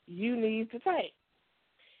feel you need to take.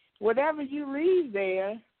 Whatever you leave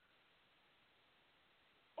there,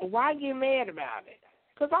 why get mad about it?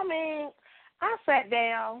 Because, I mean, I sat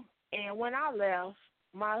down, and when I left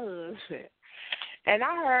my husband, and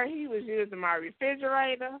I heard he was using my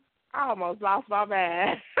refrigerator, I almost lost my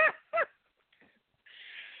mind.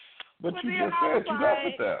 But you just said you left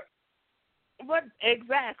with that. But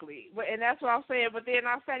exactly. And that's what I'm saying. But then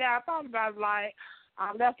I sat down, I thought about it, like,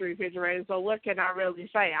 I left the refrigerator, so what can I really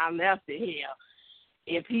say? I left it here.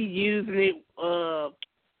 If he using it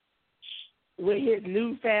with his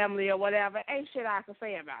new family or whatever, ain't shit I can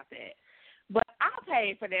say about that. But I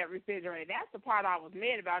paid for that refrigerator. That's the part I was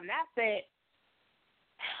mad about. And I said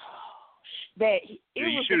that it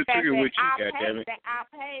was the fact that I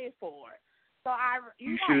paid for it. So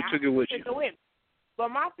you should have took it with you. But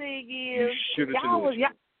my thing is, y'all was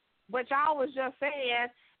just saying,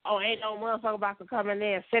 oh, ain't no motherfucker about to come in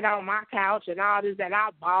there and sit on my couch and all this that I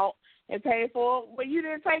bought and paid for. But you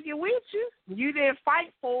didn't take it with you. You didn't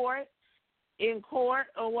fight for it in court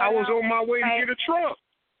or whatever. I was on my way to get a truck.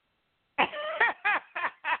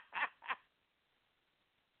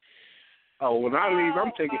 Oh, when I leave,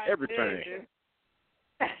 I'm taking everything.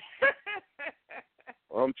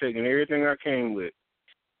 I'm taking everything I came with.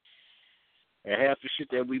 And half the shit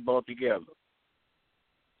that we bought together.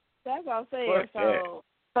 That's what I'm saying.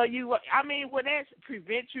 So you, I mean, would that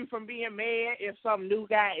prevent you from being mad if some new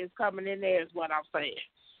guy is coming in there is what I'm saying?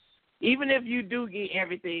 Even if you do get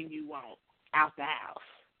everything you want out the house.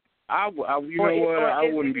 I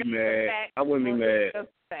wouldn't be mad. I wouldn't be mad.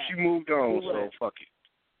 She moved on, so fuck it.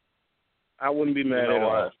 I wouldn't be mad at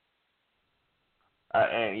all.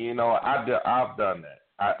 And I've done that.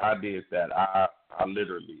 I did that. I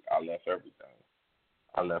left everything.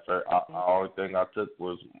 I left her. The only thing I took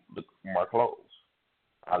was my clothes.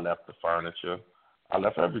 I left the furniture. I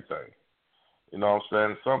left everything. You know what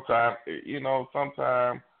I'm saying?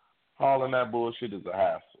 Sometimes hauling that bullshit is a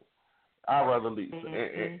hassle. I'd rather leave.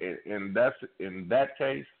 In that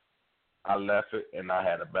case, I left it and I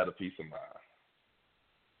had a better peace of mind.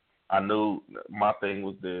 I knew my thing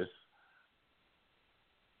was this.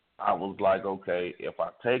 I was like, okay, if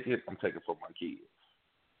I take it, I'm taking it for my kids.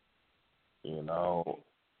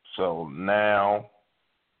 So now,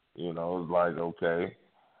 it's like, okay,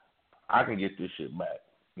 I can get this shit back.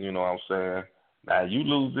 You know what I'm saying? Now, you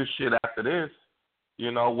lose this shit after this,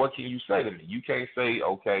 what can you say to me? You can't say,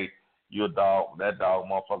 okay, you're a dog, that dog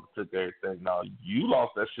motherfucker took everything. No, you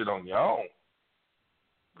lost that shit on your own.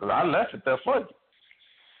 Because I left it there for you.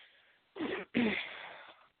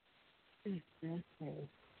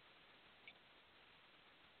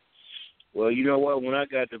 Well, you know what? When I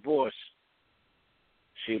got divorced,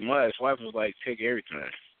 my ex-wife was like, take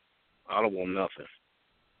everything. I don't want nothing.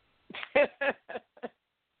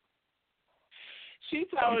 She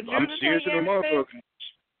told you I'm to serious take with the motherfucker.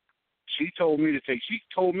 She told me to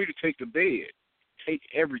take the bed. Take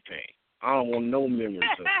everything. I don't want no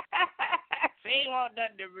memories of it. She ain't want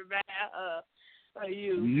nothing to remind her of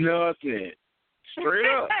you. Nothing. Straight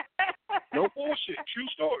up. No bullshit. True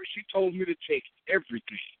story. She told me to take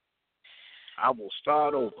everything. I will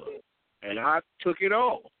start over. And I took it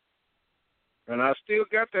all. And I still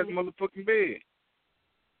got that motherfucking bed.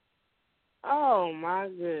 Oh, my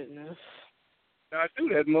goodness. I threw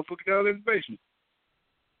that motherfucker down in the basement.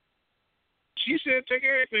 She said, take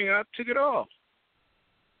everything. I took it all.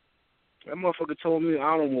 That motherfucker told me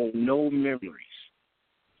I don't want no memories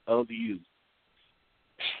of you.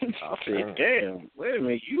 I said, damn, wait a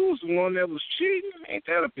minute. You was the one that was cheating? Ain't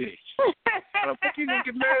that a bitch? How the fuck you gonna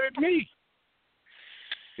get mad at me?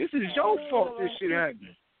 This is your fault this shit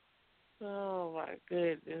happened. Oh, my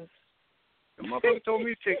goodness. The motherfucker told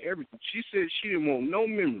me to take everything. She said she didn't want no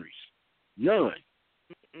memories. None.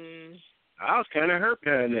 I was kind of hurt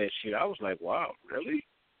behind that shit. I was like, wow, really?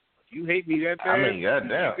 You hate me that bad? I mean,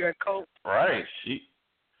 goddamn. You got cold? Right. She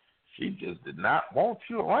just did not want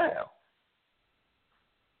you around.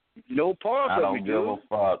 No part I of don't me, give a dude.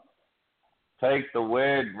 fuck. Take the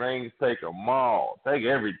wedding rings, take them all. Take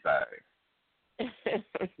everything.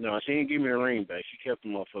 No, she didn't give me the ring back. She kept the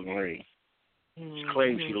motherfucking ring. She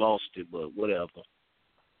claimed she lost it, but whatever.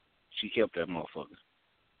 She kept that motherfucker.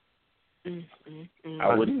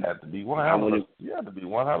 I wouldn't. You had to be one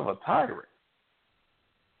hell of a tyrant.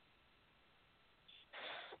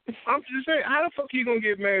 I'm just saying, how the fuck you gonna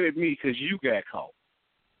get mad at me because you got caught?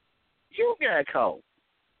 You got caught,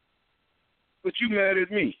 but you mad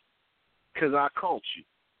at me because I caught you.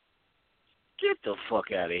 Get the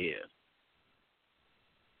fuck out of here.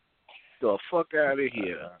 The fuck out of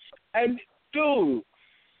here. And dude,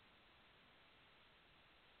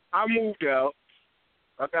 I moved out.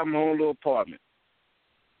 I got my own little apartment.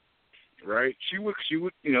 Right? She would,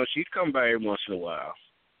 she'd come by every once in a while.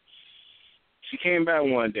 She came by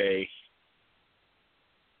one day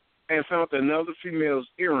and found another female's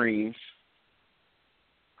earrings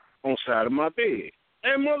on the side of my bed.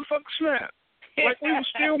 And motherfucker snapped. Like we were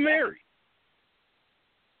still married.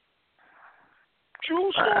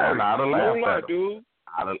 True story. I'd have laughed Don't lie, at her. dude.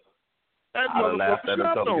 I'd That have laughed motherfucker at her snapped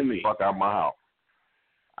and told her on to get me. the fuck out of my house.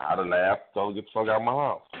 I'd have laughed, told her to get the fuck out of my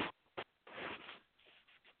house.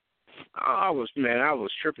 I was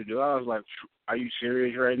tripping, dude. I was like, are you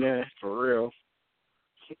serious right now? For real?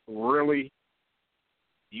 Really?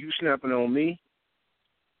 You snapping on me?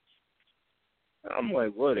 I'm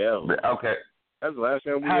like, whatever. Okay. That's the last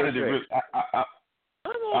time we How had did it sex.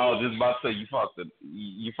 really? I was just about to say you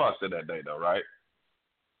fucked her that day though, right?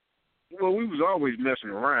 Well, we was always messing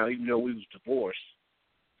around, even though we was divorced.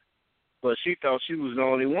 But she thought she was the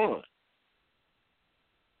only one.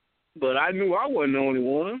 But I knew I wasn't the only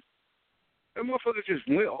one. That motherfucker just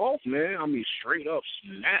went off, man. I mean, straight up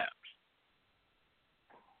snapped.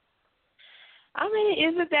 I mean,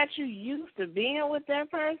 is it that you used to being with that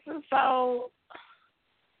person, so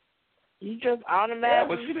you just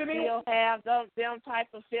automatically still have them type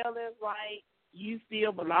of feelings like you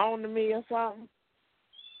still belong to me or something?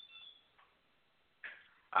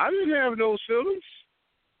 I didn't have those feelings.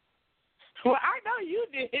 Well, I know you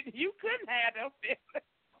did. You couldn't have them feelings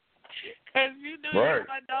because you knew you were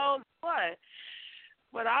those what.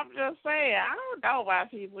 But I'm just saying, I don't know about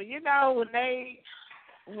people. You know, when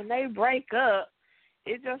they break up,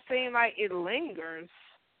 it just seems like it lingers.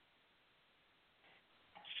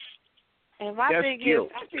 And my That's thing guilt.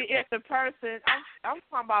 is, actually, if the person, I'm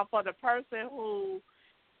talking about for the person who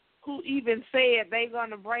even said they're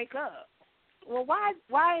gonna break up. Well, why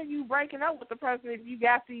are you breaking up with the person if you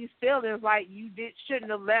got these feelings like you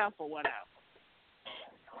shouldn't have left or whatever?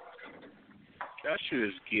 That shit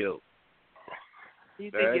is guilt.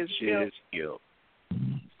 You think it's guilt? Is guilt.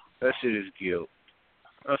 That shit is guilt.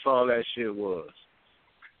 That's all that shit was.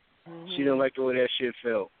 Mm-hmm. She didn't like the way that shit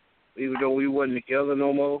felt. Even though we wasn't together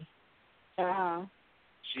no more,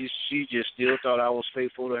 she just still thought I was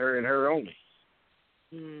faithful to her and her only.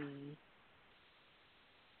 Mm.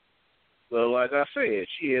 Well, like I said,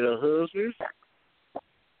 she had a husband,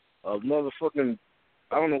 a motherfucking,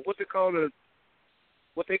 I don't know what they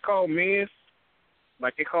call men.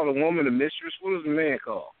 Like they call a woman a mistress. What is a man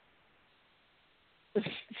called? The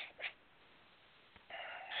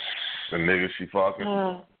nigga she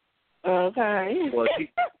fucking. Okay. Well,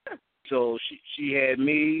 she had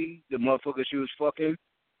me, the motherfucker she was fucking,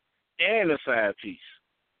 and a side piece.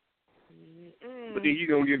 Mm-mm. But then you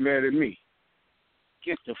gonna get mad at me?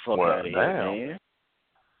 Get the fuck out of here, man.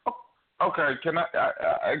 Okay,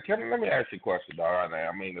 let me ask you a question, dog, right now.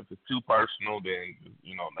 I mean, if it's too personal, then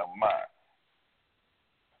never mind.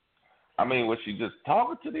 I mean, was she just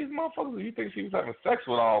talking to these motherfuckers, or you think she was having sex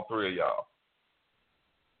with all three of y'all?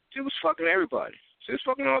 She was fucking everybody. She was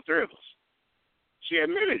fucking all three of us. She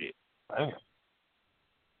admitted it. Damn.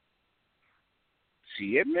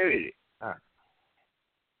 She admitted it.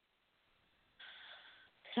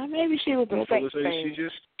 So maybe she was a sex thing. She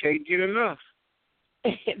just can't get enough.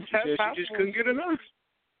 She just couldn't get enough.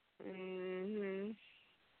 Mm-hmm.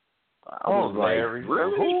 Oh, Larry.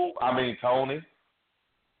 Really? Who? I mean, Tony.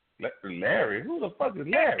 Larry? Who the fuck is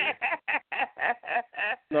Larry?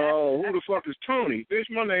 No, who the fuck is Tony? Bitch,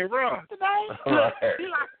 my name Ron. Today? Right.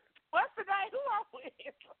 What's the day? Who I'm with?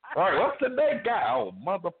 All right, what's the day guy? Oh,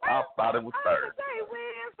 mother, I thought it was Thursday. Today,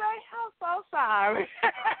 Wednesday. I'm so sorry.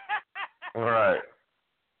 All right.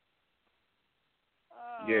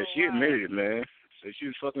 Yeah, she admitted it, man. So she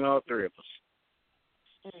was fucking all three of us.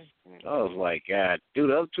 Mm-hmm. I was like, God, dude,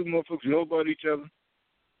 the other two motherfuckers know about each other.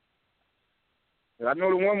 And I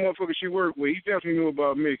know the one motherfucker she worked with, he definitely knew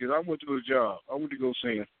about me because I went to his job. I went to go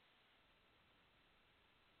see him.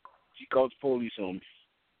 She called the police on me.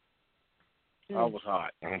 I was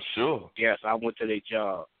hot. I'm sure. Yes, I went to their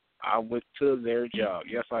job. I went to their job.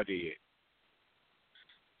 Yes, I did.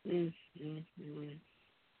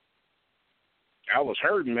 I was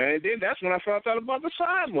hurting, man. Then that's when I found out about the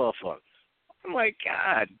side motherfucker. I'm like,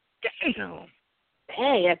 God damn.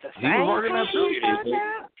 Hey, at the He was working time there too. you found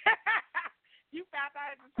out? You found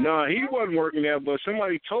out at the same No, time? he wasn't working there, but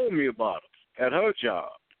somebody told me about him at her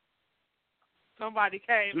job. Somebody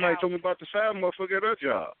came Somebody out. told me about the side motherfucker at her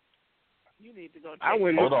job. You need to go check I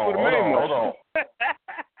went Hold looking on, for the main one.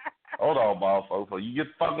 Hold on, boss. So you get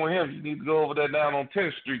fucking with him, you need to go over there down on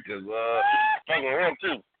 10th Street, because fucking with him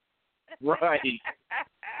too. Right.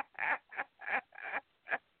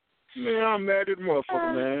 Man, I'm mad at the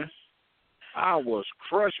motherfucker, man. I was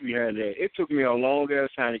crushed behind that. It took me a long ass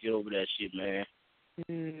time to get over that shit, man.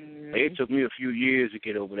 It took me a few years to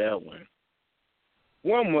get over that one.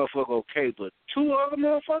 One motherfucker okay, but two other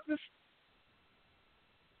motherfuckers?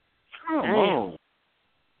 Come on.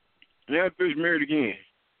 Now that bitch married again.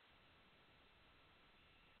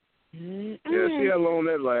 Yeah, see how long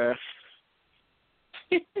that lasts.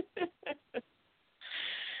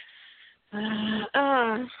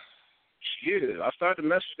 Shit, I started to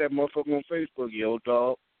message that motherfucker on Facebook. Yo,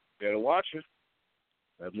 dog, better watch her.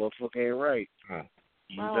 That motherfucker ain't right.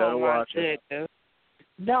 You better watch her.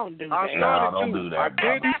 Don't do that. I started don't to. do that. I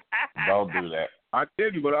didn't. Don't do that. I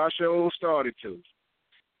didn't, but I sure started to.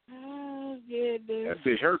 Oh, goodness. That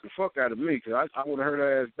bitch hurt the fuck out of me because I would have hurt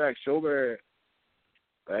her ass back so bad.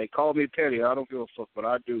 Hey, call me petty. I don't give a fuck, but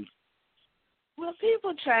I do. Well,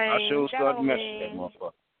 people change. I sure that started don't messing mean, that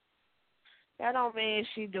motherfucker. That don't mean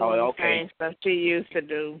she doing okay. the same stuff she used to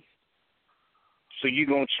do. So you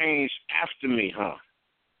gonna change after me, huh?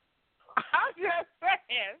 I'm just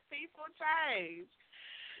saying, people change.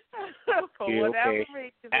 For Yeah, whatever okay.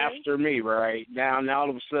 reason. After me, right? Now all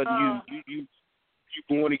of a sudden you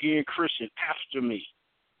born again Christian after me.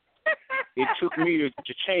 It took me to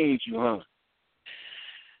change you, huh?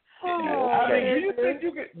 Oh, I mean, do you think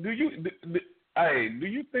you could? Do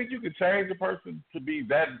you think you could change a person to be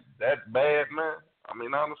that bad, man? I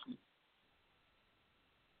mean, honestly.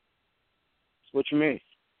 What you mean?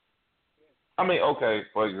 I mean, okay.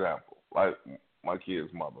 For example, like my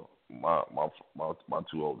kid's mother, my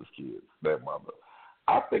two oldest kids, their mother.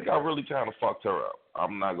 I think I really kind of fucked her up.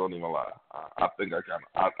 I'm not gonna even lie. I think I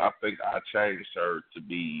changed her to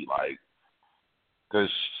be like, cause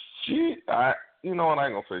and I ain't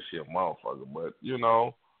gonna say she a motherfucker, but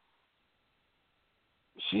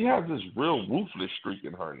she has this real ruthless streak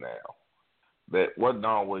in her now that wasn't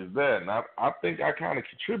always there, and I think I kind of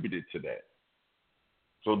contributed to that.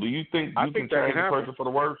 So do you think you can change a person for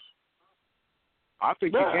the worse? I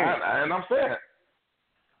think you can. And I'm saying,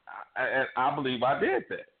 and I believe I did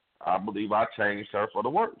that. I believe I changed her for the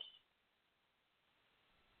worse.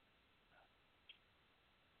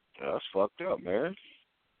 That's fucked up, man.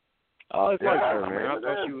 I always liked her, man. I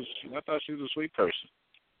thought she was a sweet person.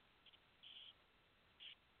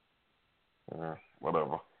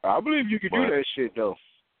 Whatever. I believe you could do that shit though.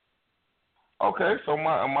 Okay, so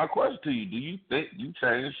my question to you: do you think you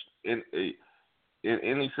changed in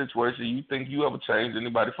any situation? You think you ever changed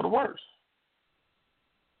anybody for the worse?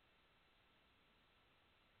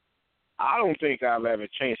 I don't think I've ever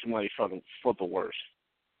changed somebody for the worse.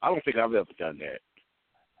 I don't think I've ever done that.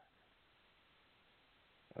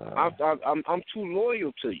 I'm too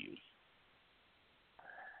loyal to you.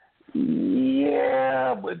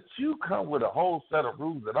 Yeah, but you come with a whole set of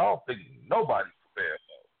rules that I don't think nobody's prepared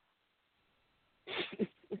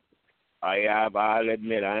for. I'll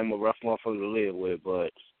admit I am a rough motherfucker to live with,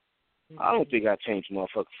 but I don't think I changed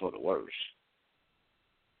motherfucker for the worse.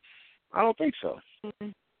 I don't think so.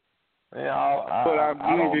 Yeah, but I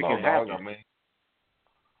believe it can happen. I mean,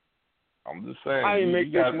 I'm just saying. I didn't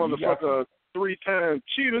make this motherfucker a 3-time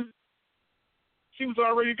cheater. She was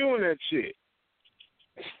already doing that shit.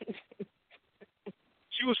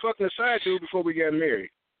 She was fucking a side dude before we got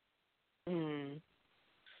married. Well,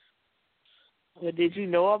 did you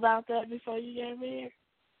know about that before you got married?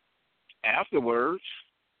 Afterwards.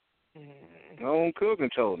 My own cousin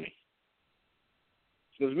told me.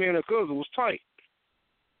 Because me and her cousin was tight.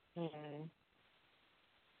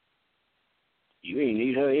 You ain't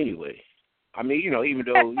need her anyway. I mean, even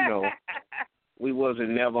though, we wasn't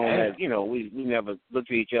never on that, we never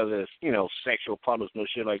looked at each other as, sexual partners, no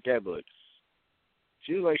shit like that, but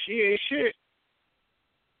she was like, she ain't shit.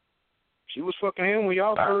 She was fucking him when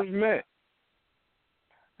y'all first met.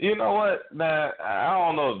 You know what? Now, I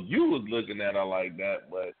don't know if you was looking at her like that,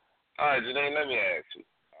 but, all right, Janae, let me ask you.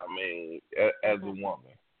 I mean, as a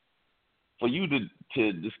woman, for you to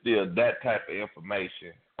distill that type of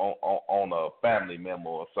information on a family member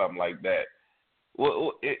or something like that,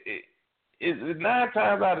 well, is it 9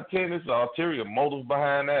 times out of 10 it's an ulterior motive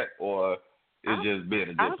behind that, or it's just being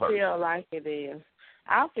a good person? I feel like it is.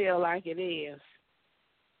 I feel like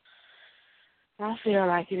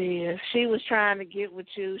it is. She was trying to get with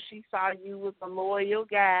you. She saw you was a loyal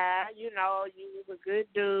guy. You know, you was a good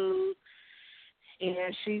dude.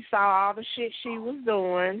 And she saw all the shit she was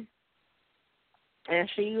doing. And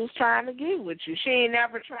she was trying to get with you. She ain't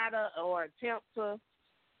never tried to or attempt to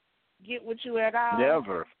get with you at all.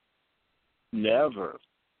 Never.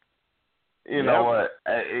 You know what?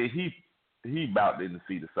 He about didn't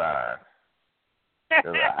see the signs. That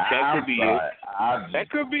could be it. That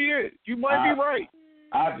could be it. You might be right.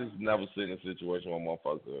 I just never seen a situation where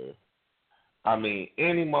motherfucker. I mean,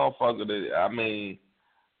 any motherfucker that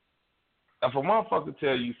if a motherfucker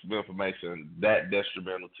tell you some information that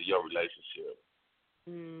detrimental to your relationship,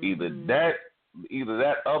 either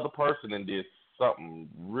that other person and did something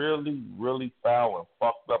really, really foul and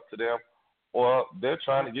fucked up to them, or they're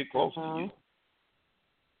trying to get close to you.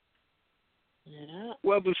 Yeah.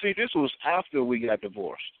 Well, but see, this was after we got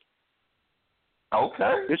divorced.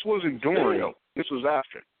 Okay. This wasn't during. This was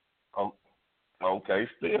after. Okay,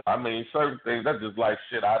 still. I mean, certain things, that's just like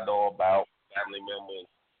shit I know about family members.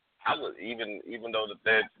 I would, even though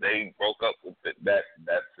that they broke up with that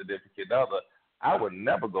significant other, I would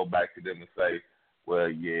never go back to them and say, well,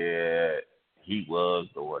 yeah, he was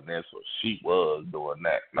doing this or she was doing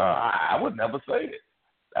that. No, I would never say it.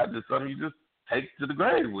 That's just something you just take to the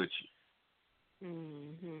grave with you.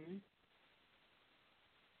 Mm-hmm.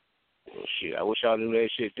 Well, shit, I wish I knew that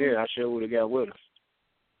shit then. I sure would have got with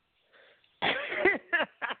her.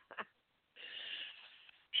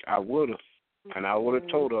 I would have. And I would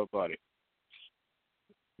have told her about it.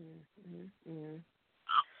 Mm-hmm.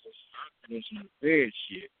 This is bad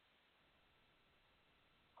shit.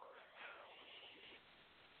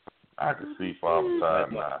 I can see Father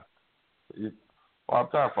Time now. Father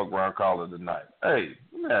Time fuck around, call it tonight. Hey,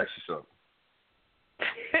 let me ask you something.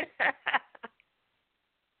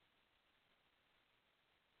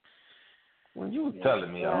 When you were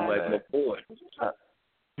telling me all like that, my boy.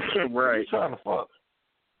 Right. You trying to fuck?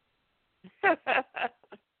 I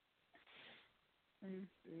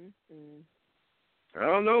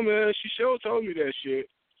don't know, man. She sure told me that shit.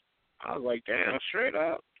 I was like, damn, straight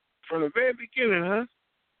up. From the very beginning, huh?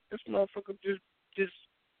 This motherfucker just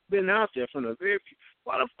been out there from the very beginning.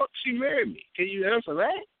 Why the fuck she married me? Can you answer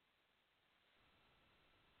that?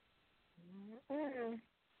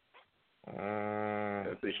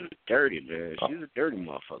 That bitch was dirty, man. She's a dirty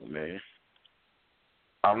motherfucker, man.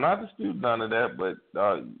 I'm not disputing none of that, but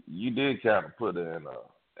you did kind of put her in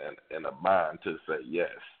a bind to say yes.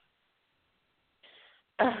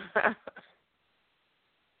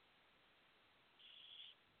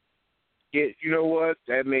 Yeah, you know what?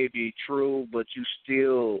 That may be true, but you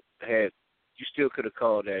still could have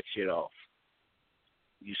called that shit off.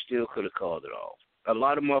 You still could have called it off. A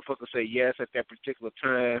lot of motherfuckers say yes at that particular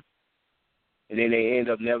time, and then they end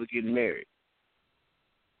up never getting married.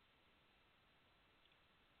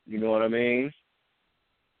 You know what I mean?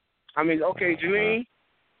 I mean, okay, Janine.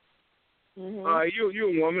 Mm-hmm. You're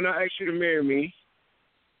a woman. I asked you to marry me.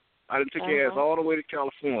 I done took your ass all the way to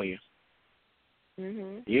California.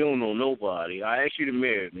 Mm-hmm. You don't know nobody. I asked you to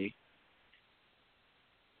marry me.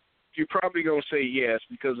 You're probably going to say yes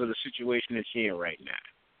because of the situation that you're in right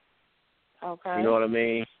now. Okay. You know what I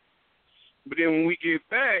mean? But then when we get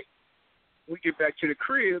back to the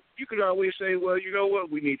crib, you can always say, well, you know what,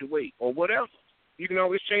 we need to wait, or whatever. You can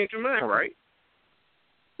always change your mind, right?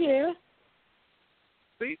 Yeah.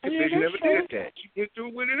 See, because you never did that. You went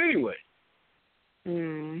through with it anyway.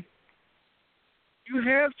 Mm. You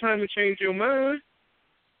have time to change your mind.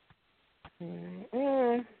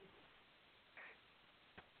 Mm-mm.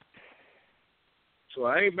 So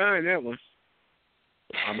I ain't buying that one.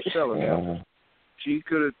 I'm selling that one. She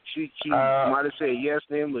might have said yes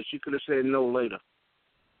then, but she could have said no later.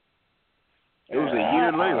 It was a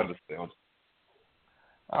year later.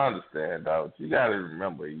 I understand, dog. You got to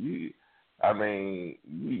remember, you even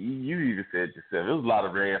said yourself, there was a lot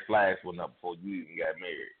of red flags went up before you even got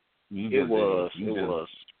married. It was.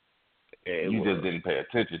 You just didn't pay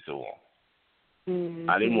attention to them. Mm-hmm.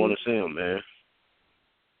 I didn't want to see him, man.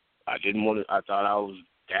 I thought I was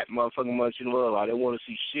that motherfucking much in love. I didn't want to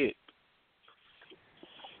see shit.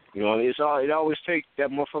 You know, it always takes that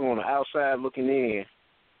motherfucker on the outside looking in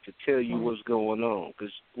to tell you what's going on.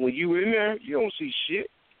 Because when you in there, you don't see shit.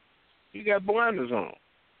 You got blinders on.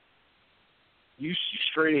 You see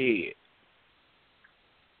straight ahead.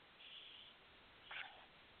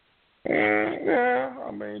 Yeah,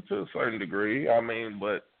 I mean, to a certain degree.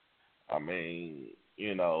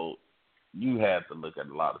 You know, you have to look at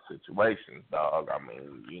a lot of situations, dog. I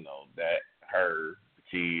mean, that her, the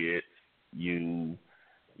kids, you,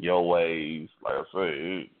 your ways. Like I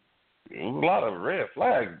say, it was a lot of red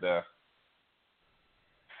flags there.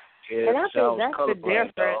 Yeah, and I think that's the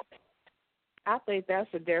difference. Dog. I think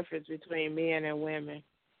that's the difference between men and women.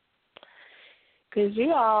 Because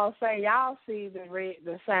you all say y'all see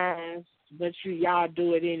the signs, but y'all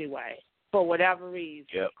do it anyway for whatever reason.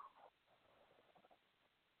 Yep.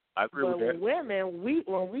 I agree with that. But women,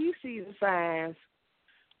 when we see the signs,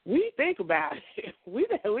 we think about it. We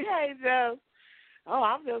ain't just,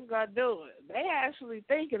 I'm just gonna do it. They actually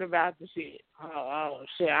thinking about the shit. Oh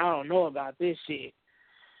shit, I don't know about this shit.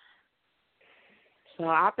 So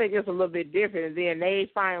I think it's a little bit different. And then they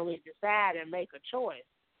finally decide and make a choice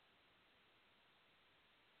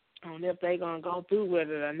on if they gonna go through with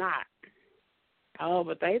it or not. Oh,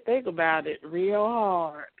 but they think about it real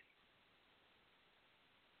hard.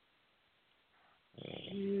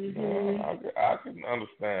 Mm-hmm. I can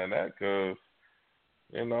understand that because,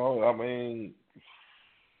 I mean,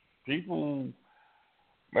 people,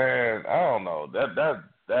 man, I don't know that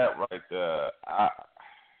right there.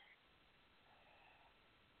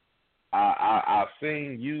 I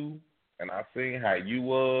seen you and I seen how you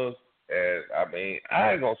was, and I mean,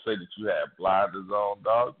 I ain't gonna say that you had blinders on,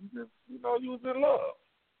 dog. You just, you was in love.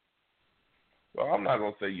 So I'm not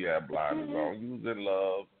gonna say you had blinders on. You was in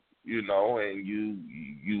love. And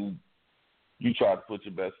you try to put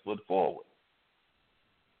your best foot forward.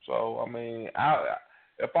 So, I mean,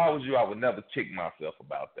 if I was you, I would never kick myself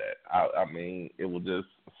about that. I mean, it was just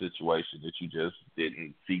a situation that you just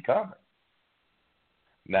didn't see coming.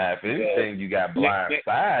 Now, if anything, you got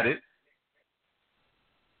blindsided.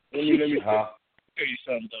 Let me tell you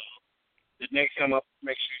something, though. The next time, I'll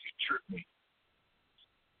make sure you trick me.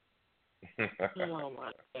 Oh,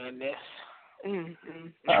 my goodness. Mm-hmm.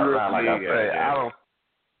 Like I said,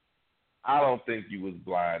 I don't think you was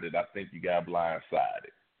blinded. I think you got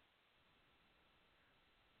blindsided.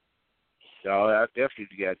 No, I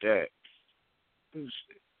definitely got that.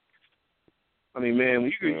 I mean, man,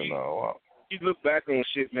 when you look back on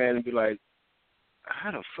shit, man, and be like,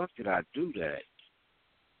 how the fuck did I do that?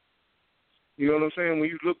 You know what I'm saying? When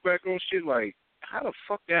you look back on shit, like, how the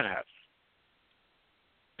fuck that happened?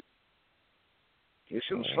 This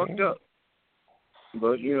shit was fucked up.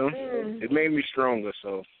 But, it made me stronger,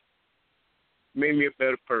 so it made me a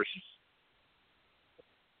better person.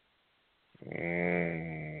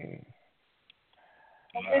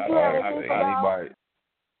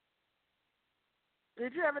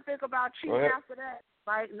 Did you ever think about cheating after that?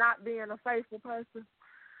 Like not being a faithful person?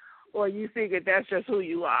 Or you figured that's just who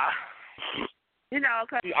you are?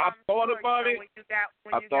 Cause I thought about it.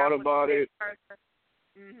 I thought about it.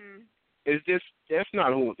 Mhm. It's just, it's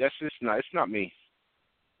not me.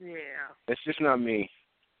 Yeah. It's just not me.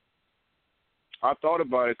 I thought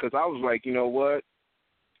about it because I was like, you know what?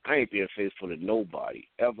 I ain't being faithful to nobody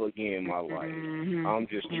ever again in my life. Mm-hmm. I'm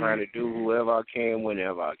just trying to do whoever I can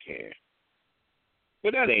whenever I can.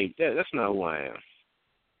 But that's not who I am.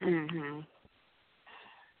 Mhm.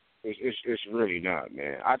 It's really not,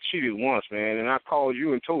 man. I cheated once, man, and I called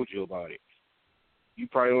you and told you about it. You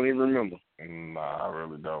probably don't even remember. Nah, I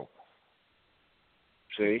really don't.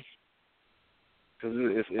 See? Because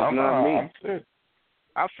it's not me.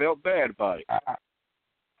 I felt bad about it.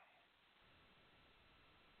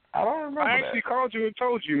 I don't remember I actually called you and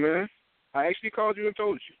told you, man. I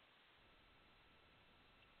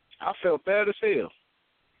felt bad as hell.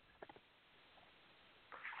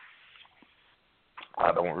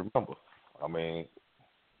 I don't remember. I mean,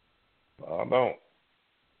 I don't.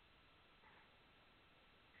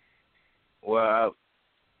 Well,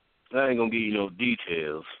 I ain't going to give you no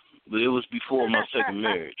details, but it was before my second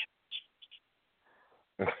marriage.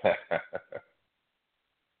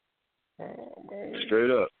 Oh, man.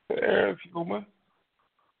 Straight up. Aaron Human.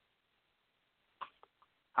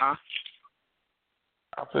 Huh?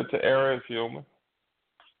 I said to Aaron Human.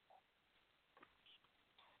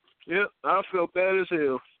 Yep, I felt bad as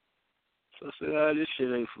hell. So I said, this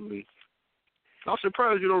shit ain't for me. I'm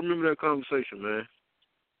surprised you don't remember that conversation, man.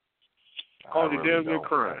 Called you damn near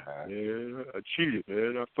crying. Yeah, I cheated,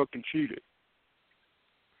 man. I fucking cheated.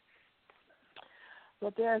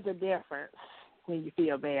 But there's a difference when you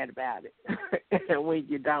feel bad about it and when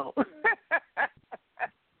you don't.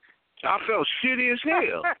 I felt shitty as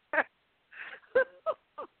hell.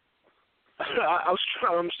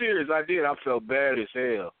 I'm serious. I did. I felt bad as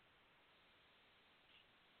hell.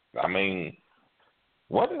 I mean,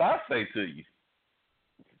 what did I say to you?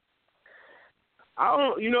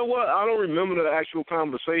 You know what? I don't remember the actual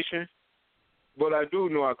conversation, but I do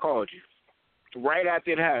know I called you right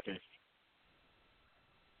after it happened.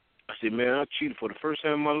 pussy, man. I cheated for the first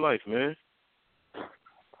time in my life, man.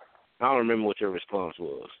 I don't remember what your response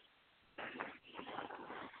was.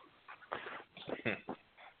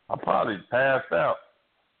 I probably passed out.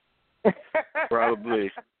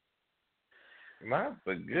 Probably. That's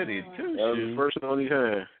a goodie, too. That was the first and only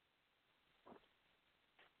time.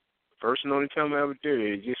 First and only time I ever did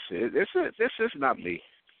it. It's just not me.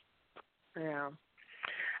 Yeah.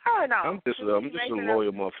 I don't know. I'm just a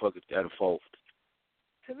loyal motherfucker at a fault.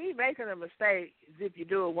 To me, making a mistake is if you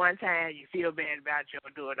do it one time, you feel bad about it, you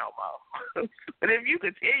don't do it no more. But if you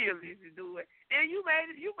continually do it, then you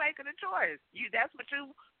making a choice. That's what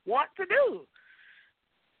you want to do.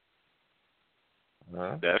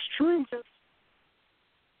 That's true.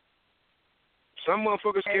 Some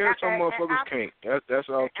motherfuckers can, some motherfuckers can't. That's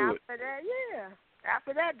all to it.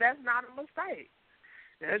 After that, that's not a mistake.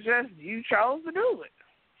 That's just you chose to do it.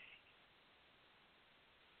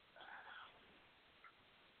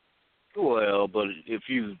 Well, but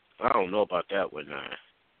I don't know about that one now.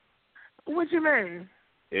 What you mean?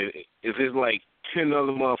 If it's like 10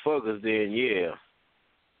 other motherfuckers, then yeah,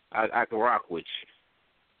 I can rock with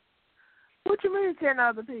you. What you mean 10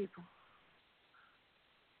 other people?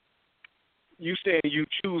 You saying you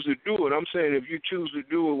choose to do it. I'm saying if you choose to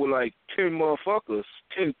do it with like 10 motherfuckers,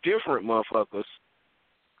 10 different motherfuckers,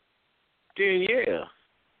 then yeah.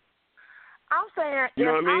 I'm saying you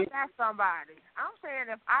know what I mean? I got somebody. I'm saying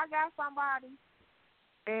if I got somebody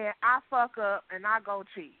and I fuck up and I go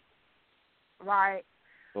cheat, right?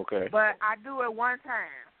 Okay. But I do it one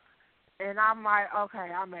time and I'm like,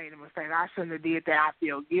 okay, I made a mistake. I shouldn't have did that. I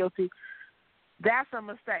feel guilty. That's a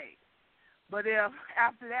mistake. But if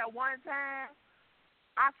after that one time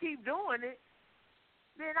I keep doing it,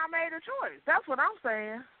 then I made a choice. That's what I'm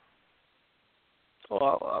saying.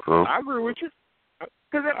 Well, I agree with you.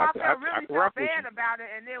 Because if I felt really so bad about it,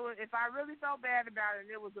 and if I really felt bad about it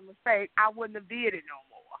and it was a mistake, I wouldn't have did it no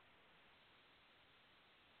more.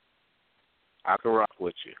 I can rock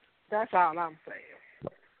with you. That's all I'm saying.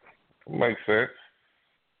 Makes sense.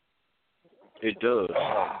 It does.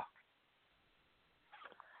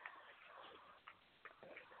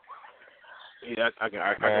 Yeah, I can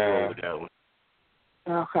roll with that one.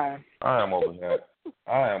 Okay. I am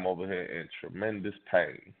over here in tremendous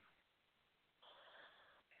pain.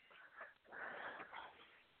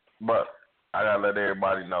 But I gotta let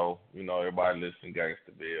everybody know, everybody listening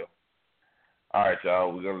Gangsterville. All right,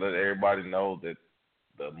 y'all, we're gonna let everybody know that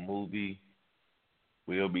the movie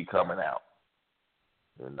will be coming out.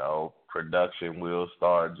 Production will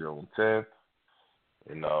start June 10th.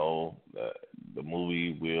 The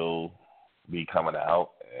movie will be coming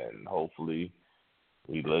out, and hopefully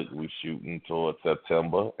we shooting towards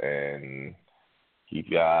September. And keep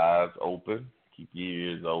your eyes open, keep your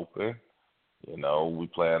ears open. We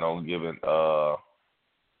plan on giving, man,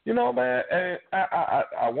 and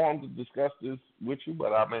I wanted to discuss this with you,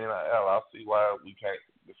 but I see why we can't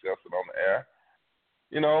discuss it on the air.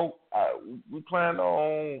 We plan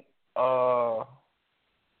on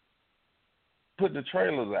putting the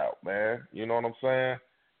trailers out, man. You know what I'm saying?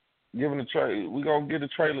 We're going to give the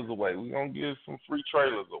trailers away. We're going to give some free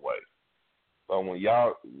trailers away. So when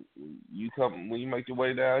when you make your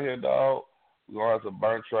way down here, dog, we're going to have some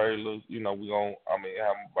burnt trailers. We're going to, have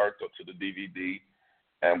them burnt up to the DVD,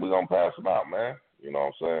 and we're going to pass them out, man. You know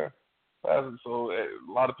what I'm saying? Pass it so a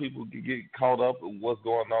lot of people can get caught up in what's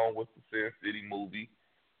going on with the Sin City movie.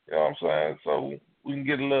 You know what I'm saying? So we can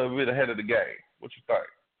get a little bit ahead of the game. What you think?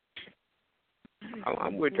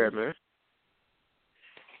 I'm with that, man.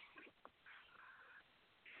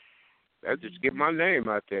 Let's just get my name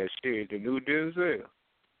out there. Shit, the new Denzel.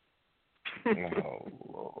 Oh,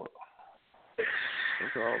 Lord.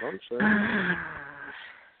 That's all I'm saying.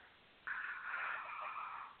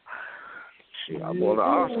 Shit, I want an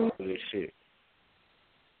Oscar for this shit.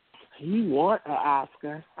 You want an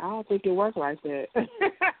Oscar? I don't think it works like that.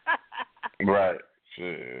 Right.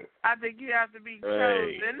 Shit. I think you have to be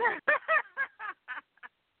chosen.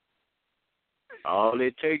 All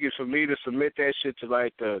it takes is for me to submit that shit to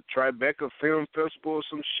like the Tribeca Film Festival or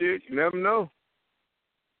some shit. You never know.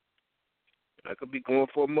 I could be going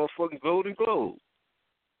for a motherfucking Golden Globe.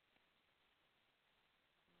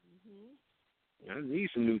 I need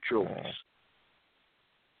some new trophies.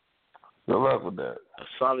 Good luck with that. A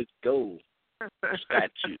solid gold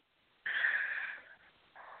statue.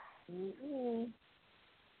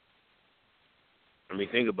 I mean,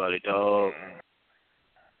 think about it, dog.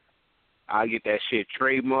 I get that shit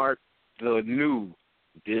trademarked, the new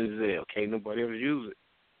Denzel. Can't nobody ever use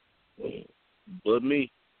it but me.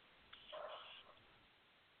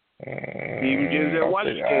 Even Denzel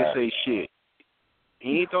Washington can't say shit.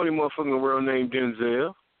 He ain't the only motherfucking world named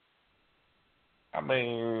Denzel. I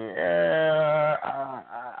mean, I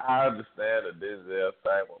understand the Denzel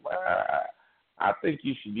thing, but I think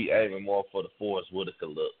you should be aiming more for the Forrest Whitaker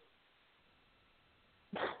look.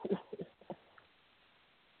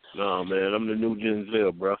 No, man, I'm the new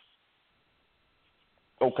Denzel, bro.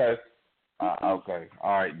 Okay. Okay.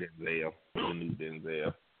 All right, Denzel. The new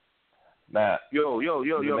Denzel. Now, Yo,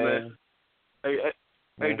 man.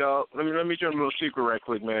 Hey, dog. Let me tell you a little secret right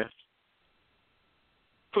quick, man.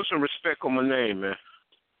 Put some respect on my name, man.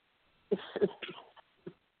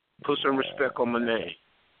 Put some respect on my name.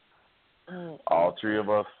 All three of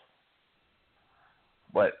us.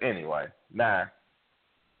 But anyway, now,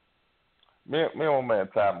 me and my man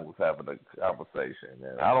Timer was having a conversation,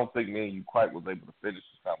 and I don't think me and you quite was able to finish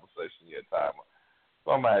this conversation yet, Timer.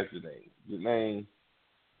 So I'm going to ask your name,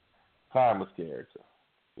 Timer's character.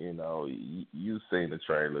 You know, you've seen the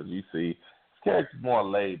trailers. You see, his character's more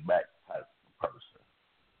laid back type of person.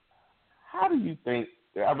 How do you think?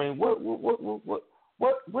 I mean, what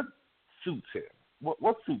suits him?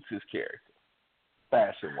 What suits his character,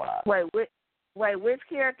 fashion wise? Wait, which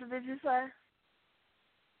character did you say?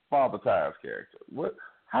 Father Time's character.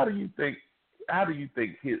 How do you think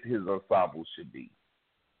his ensemble should be?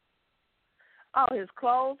 Oh, his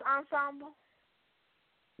clothes ensemble?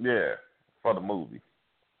 Yeah, for the movie.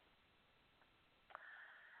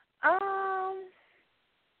 I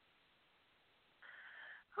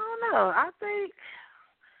don't know.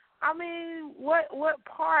 What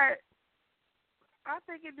part? I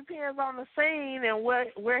think it depends on the scene and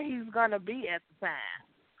where he's gonna be at the time.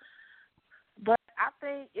 But I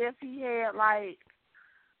think if he had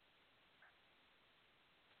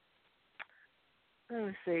let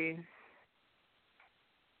me see.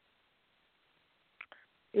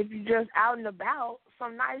 If you're just out and about,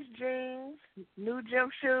 some nice jeans, new gym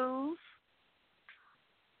shoes,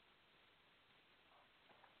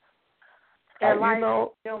 and them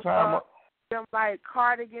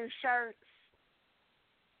cardigan shirts.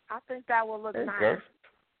 I think that would look nice.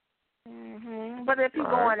 Mhm. But if you're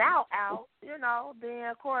going out, then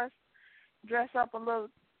of course dress up a little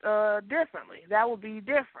differently. That would be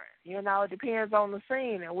different. It depends on the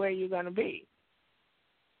scene and where you're gonna be.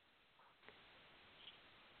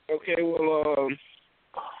 Okay, well,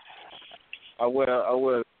 I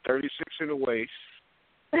wear 36 in the waist.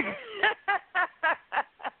 Okay.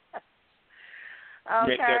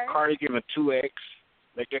 Make that cardigan a 2X.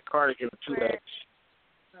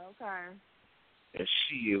 Okay. And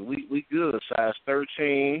shit, we good. Size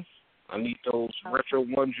 13. I need those Retro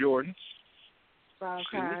 1 Jordans. Okay.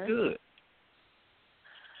 Shit, we good.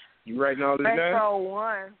 You writing all this down? Retro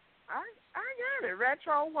 1. I got it.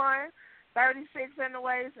 Retro 1, 36 in the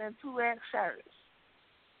waist, and 2X shirts.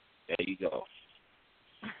 There you go.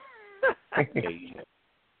 There you go.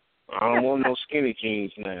 I don't want no skinny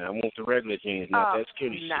jeans now. I want the regular jeans, not that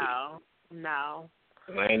skinny shit. No.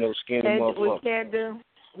 I ain't no skinny motherfucker.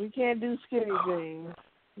 We can't do skinny jeans.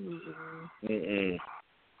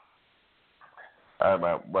 All right,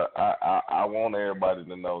 man. But I want everybody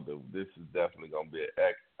to know that this is definitely gonna be an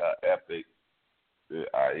epic.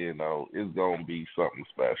 It's gonna be something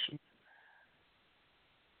special.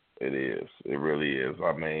 It is. It really is.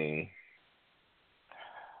 I mean,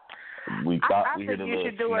 we thought we hit a little snag. I think you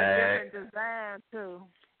should do a different design too.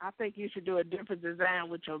 I think you should do a different design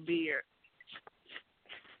with your beard.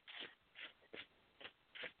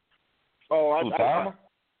 Oh,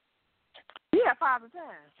 yeah, Father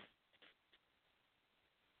Time.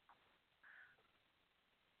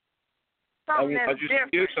 I just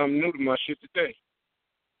did something new to my shit today.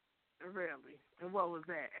 Really? And what was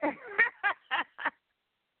that?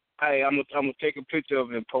 Hey, I'm gonna take a picture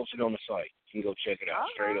of it and post it on the site. You can go check it out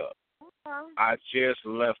straight up. I just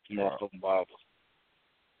left motherfucking Barber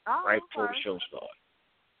right before the show started.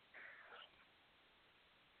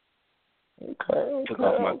 Okay. Took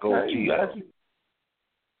off my goatee off.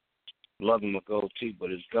 Loving my goatee,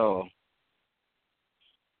 but it's gone.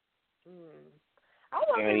 I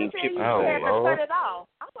wasn't even saying you had to cut it off.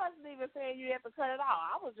 I wasn't even saying you had to cut it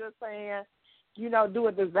off. I was just saying, do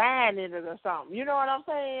a design in it or something. You know what I'm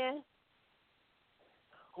saying?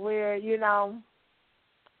 Where,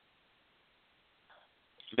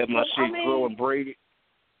 let my shit grow and braid it?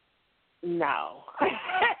 No.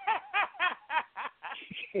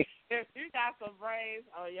 If you got some braids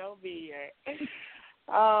on your beard,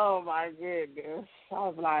 oh my goodness. I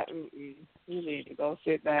was like, you need to go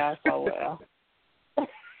sit down somewhere.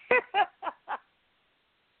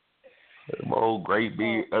 Them old great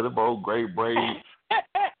beard, them old great braids.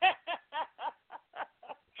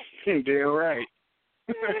 Damn right.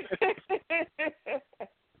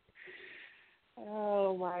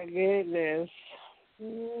 Oh my goodness.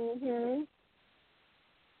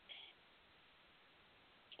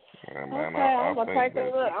 Yeah, man, Okay, I I'm gonna think take a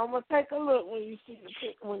that. look. I'm gonna take a look when you see the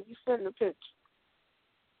when you send the picture.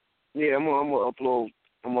 Yeah, I'm gonna upload.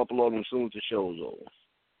 I'm gonna upload them as soon as the show's over.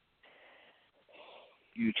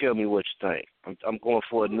 You tell me what you think. I'm going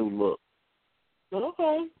for a new look.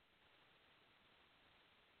 Okay.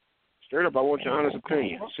 Straight up, I want your honest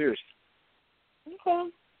opinion. Seriously. Okay.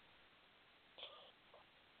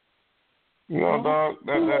 You know, dog,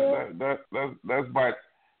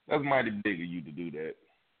 that's mighty big of you to do that.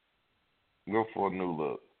 Go for a new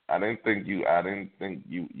look. I didn't think you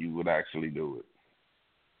would actually do it.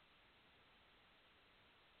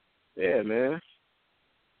 Yeah, man.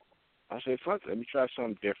 I said, fuck it. Let me try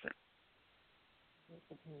something different.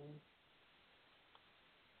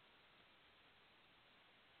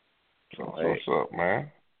 So what's up,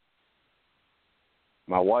 man?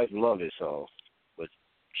 My wife loves it, so, but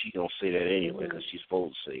she don't say that anyway because she's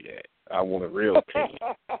supposed to say that. I want a real opinion.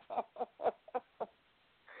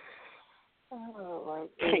 Oh,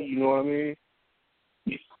 You know what I mean?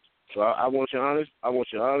 So I want your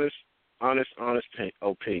honest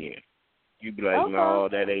opinion. You be like, Okay. no,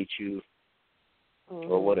 that ain't you,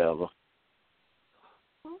 or whatever.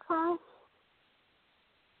 Okay.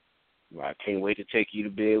 I can't wait to take you to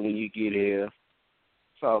bed when you get here.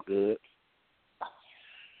 It's all good.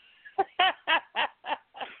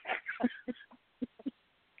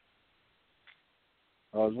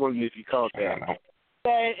 I was wondering if you caught that.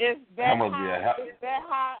 Is that I'm gonna be hot? Is that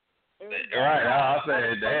hot? Right, I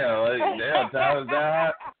said, damn, Tyler's that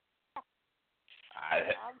hot.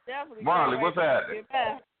 I'm definitely Marley, what's happening?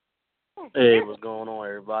 Hey, what's going on,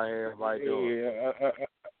 everybody? Everybody doing?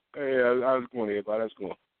 Yeah, I was going to everybody. Let's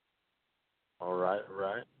go. All right.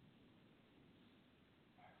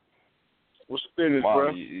 What's the business, bro?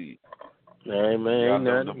 Marley, Hey, man, ain't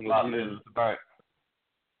the nothing. plot list tonight.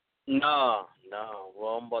 No.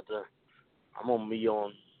 Well, I'm gonna be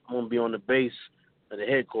on the base at the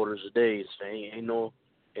headquarters today. So ain't no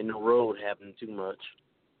road happening too much.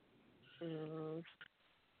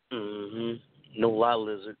 No lot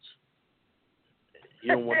lizards.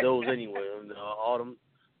 You don't want those anyway. All them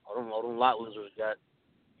lot lizards got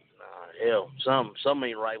hell. Some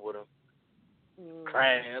ain't right with them.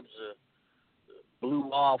 Crabs, blue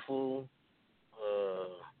waffle,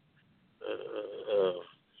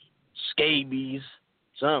 scabies,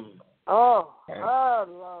 something. Oh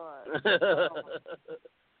Lord.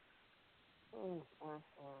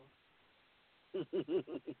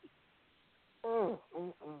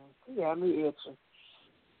 You got me itching.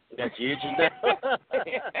 Got you itching now?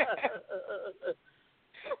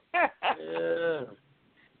 Yeah.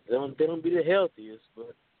 They don't be the healthiest,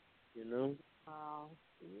 but you know.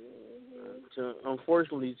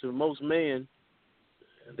 Unfortunately, to most men,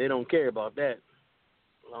 they don't care about that.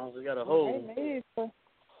 As long as they got a hole.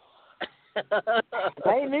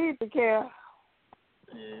 They need to care.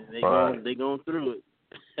 Yeah, they going through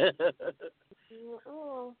it.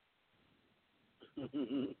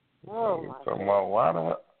 Oh my Talking about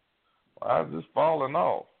why is this falling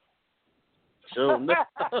off? So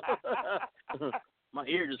my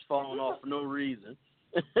ear just falling off for no reason.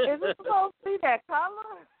 Is it supposed to be that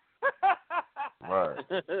color? Right.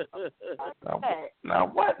 Now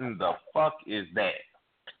what in the fuck is that?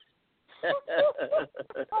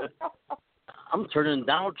 I'm turning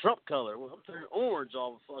Donald Trump color. I'm turning orange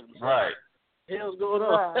all of a sudden. Right. What the hell's going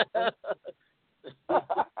on?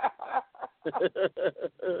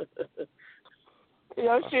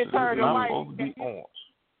 Your shit turned white. Supposed to be orange.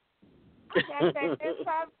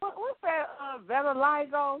 What's that?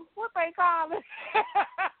 Vitiligo? What they call it?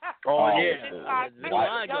 Oh yeah,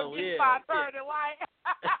 Vitiligo. Yeah. Turning white.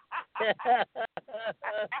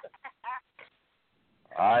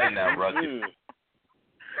 I ain't that rugged.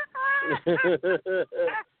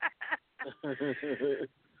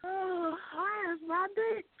 Oh, where's my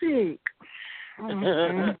dick pic?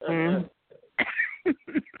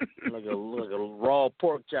 like a raw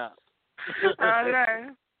pork chop. Okay.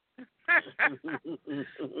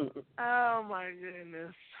 Oh my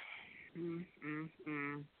goodness.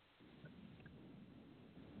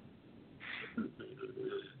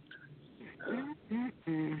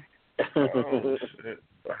 Oh, shit.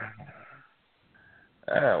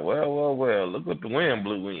 Well. Look what the wind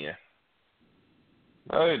blew in.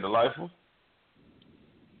 Hey, delightful.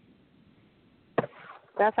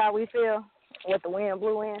 That's how we feel with the wind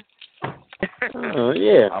blew in.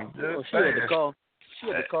 Yeah. I'm just She had saying. to call. She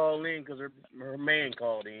had to call in because her man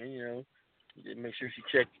called in. You know, to make sure she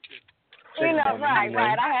checked. You know, right.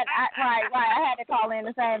 I had to call in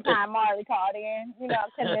the same time Marley called in. You know, I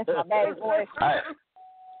couldn't miss my baby voice.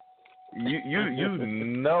 You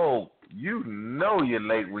know you're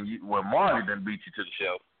late when Marley done beat you to the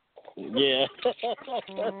show. Yeah.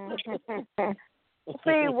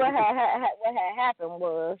 See, what had happened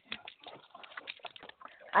was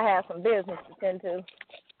I had some business to tend to.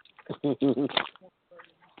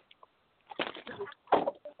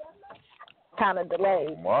 Kind of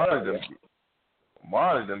delayed. Marty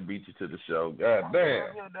done beat you to the show. God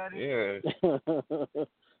damn. Yeah.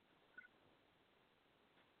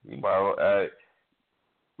 You might well,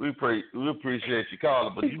 we appreciate you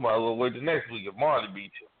calling, but you might as well wait the next week if Marty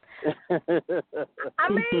beat you. I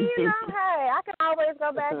mean, hey, I can always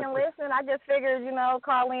go back and listen. I just figured,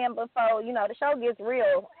 call in before, the show gets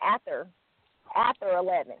real after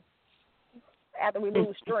 11, after we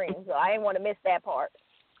lose stream. So I didn't want to miss that part.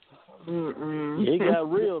 Mm-mm. It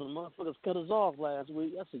got real. The motherfuckers cut us off last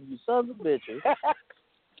week. I said, you sons of bitches.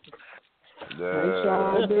 They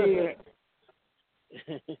sure did.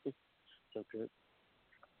 Okay.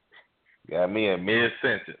 Got me in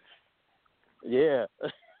mid-sentence. Yeah.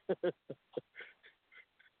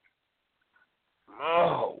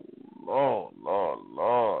 Oh, Lord.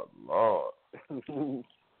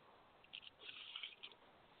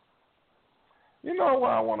 You know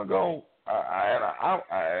where I want to go?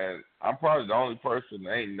 I'm probably the only person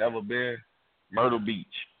that ain't never been Myrtle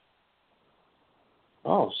Beach.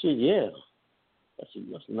 Oh, shit, yeah. That's a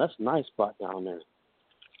nice spot down there.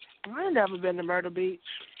 I ain't never been to Myrtle Beach.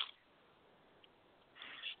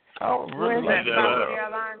 Where's that, South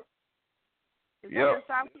Carolina? Is that in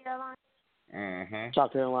South Carolina? Mm-hmm.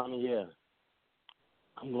 South Carolina, yeah.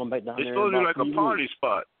 I'm going back down there. It's supposed to be like a party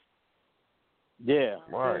spot. Yeah,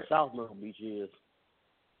 right. South Myrtle Beach is.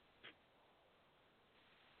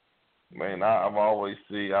 Man, I've always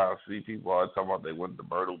see people always talking about they went to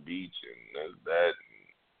Myrtle Beach and that.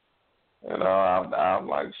 And I'm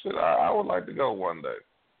like, shit, I would like to go one day.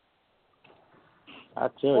 I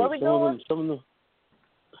tell you, some of the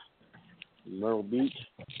Myrtle Beach,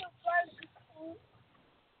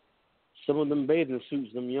 some of them bathing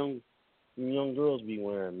suits them young girls be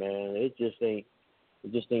wearing, man, it just ain't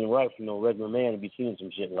right for no regular man to be seeing some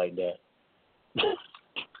shit like that.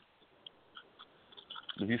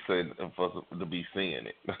 He said for to be seeing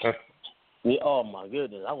it. Yeah, oh my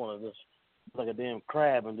goodness, I want to just like a damn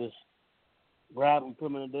crab and just grab and put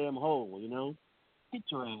him in a damn hole, Get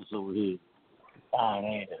your ass over here. Ah,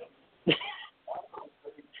 man.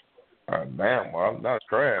 Oh, damn, well, I'm not a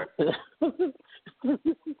crab.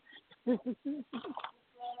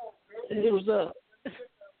 Hey, what's up?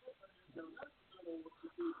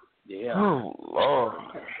 Yeah. Oh, Lord.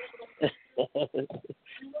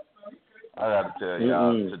 I got to tell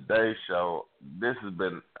y'all, today's show, this has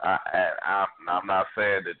been, I'm not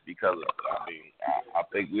saying that because of it. I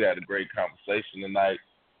think we had a great conversation tonight,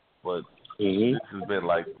 but this has been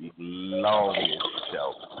like the longest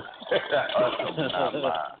show. I'm not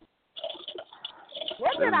lying.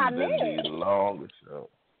 What did I miss? This has been the longest show.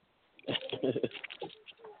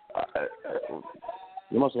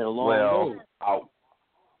 You must have had a long day.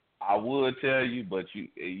 I would tell you, but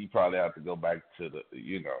you probably have to go back to the,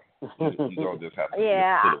 you gonna just have to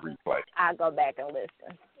listen to the replay. I'll go back and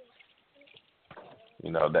listen.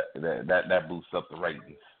 That boosts up the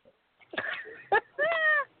ratings.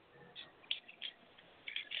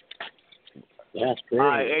 That's great. All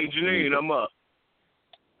right, hey, Janine, I'm up.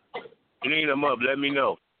 Let me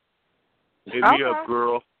know. Hit me up,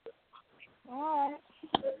 girl. All right.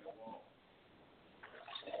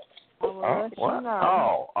 What?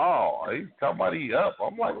 Oh, he's talking about he up.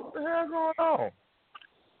 I'm like, what the hell going on?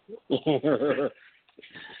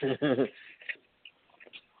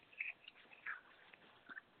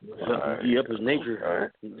 Right. He up his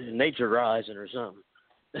nature rising or something.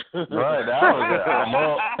 Right, that was it.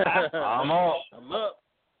 I'm up.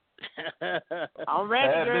 I'm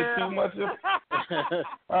ready, girl. Bit too much.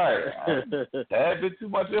 Right, that bit too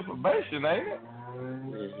much information, ain't it?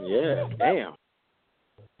 Yeah, damn.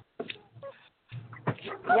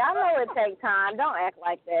 Y'all know it takes time. Don't act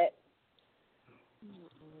like that.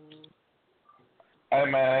 Hey,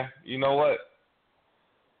 man, you know what?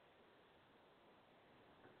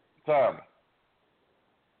 Tommy.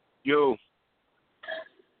 Yo.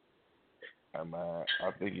 Hey, man,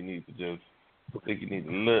 I think you need to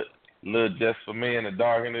look just for me and to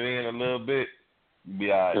darken it in a little bit. You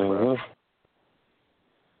be all right, bro.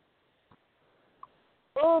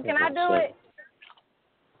 Ooh, can I do it?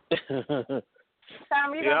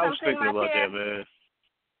 Tom, you I gonna was come sit in thinking my about chair? that, man.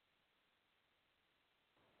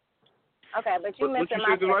 Okay, but you missing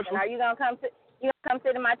my question. Are you gonna come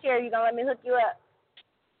sit in my chair? You gonna let me hook you up?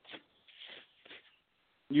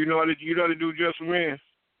 You know how to do just for men?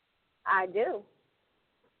 I do.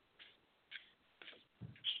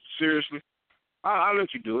 Seriously? I'll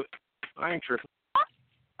let you do it. I ain't tripping.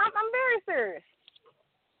 I'm answers.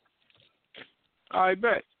 All right,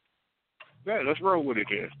 bet. Let's roll with it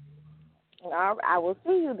then. All right, I will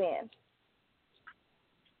see you then.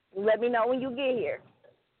 Let me know when you get here.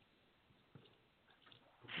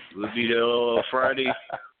 We'll be there Friday.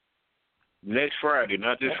 Next Friday,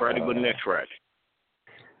 not this Friday, but next Friday.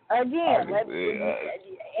 Again,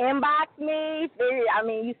 inbox me. I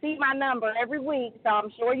mean, you see my number every week, so I'm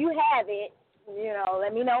sure you have it. You know,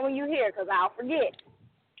 let me know when you're here, because I'll forget.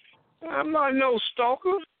 I'm not no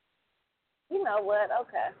stalker. You know what?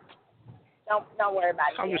 Okay. Don't worry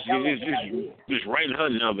about it. I'm just writing her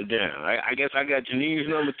number down. I guess I got Janine's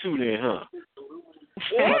number too then, huh?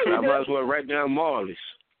 Yeah, I might as well write down Marley's.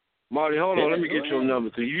 Marley, hold on, let me get your number,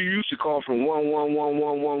 because you used to call from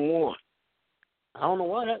 111111. I don't know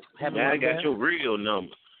what happened. Now I got your real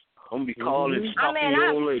number. I'm going to be calling stalking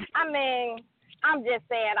your old lady. I mean, I'm just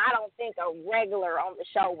saying, I don't think a regular on the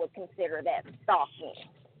show would consider that stalking.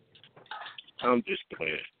 I'm just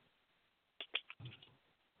playing.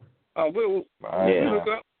 We'll look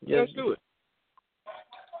up. Yeah. Let's do it.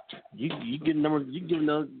 You get number. You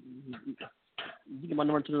give my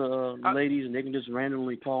number to the ladies, and they can just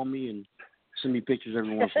randomly call me and send me pictures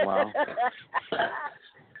every once in a while.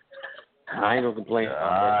 I ain't gonna complain. All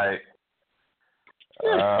right.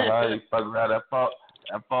 You fuck around that phone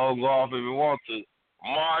go off if you want to.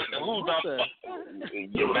 Mark, who's up?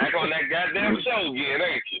 You're back on that goddamn show again,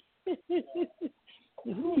 ain't you?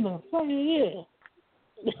 Who the fuck is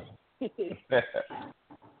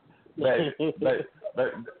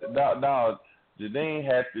No, Janine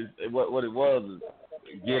had this. What it was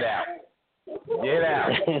is get out. Get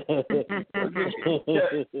out.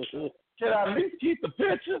 Can I at least keep the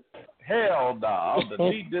picture? Hell no. I'll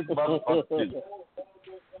delete this motherfucker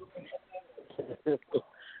too.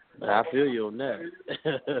 I feel you on that.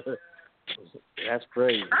 That's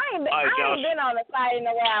crazy. I ain't been on the site in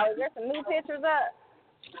a while. Is there some new pictures up?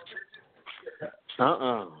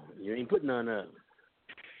 You ain't putting none up.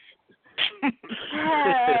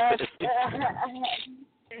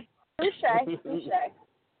 Touche.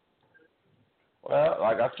 Well,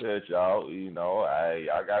 like I said, y'all,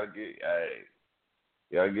 I gotta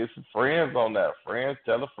get some friends on that. Friends,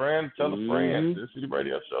 tell a friend, tell a friend. This is the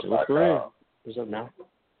radio show. What's up now?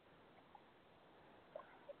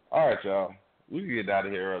 All right, y'all. We can get out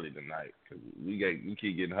of here early tonight because we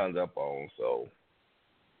keep getting hung up on. So,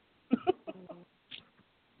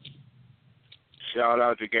 shout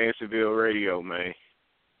out to Gangsterville Radio, man.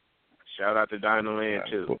 Shout out to Dynaland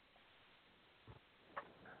too.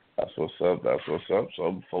 That's what's up.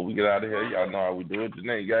 So before we get out of here, y'all know how we do it.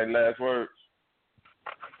 Janae, you got any last words?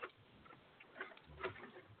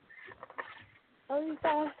 What you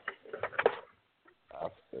say?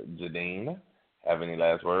 Janine, have any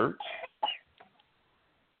last words?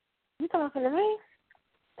 You talking to me?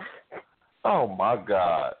 Oh my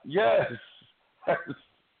God! Yes.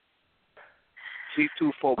 She's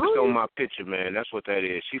too focused on my picture, man. That's what that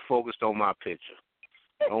is. She focused on my picture.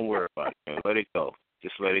 Don't worry about it, man. Let it go.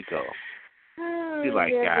 Just let it go. She's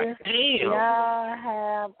like, God damn. Y'all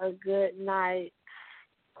have a good night.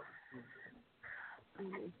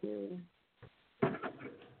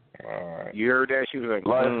 All right. You heard that? She was like,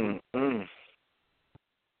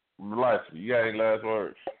 Life, you got any last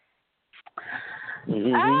words?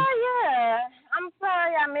 Yeah. I'm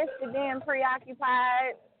sorry I missed it being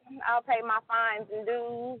preoccupied. I'll pay my fines and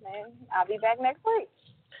dues, and I'll be back next week.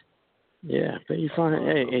 Yeah, pay your fine.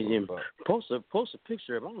 Hey, post a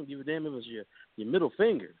picture of. I don't give a damn if it's your middle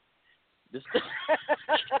finger.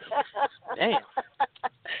 Damn.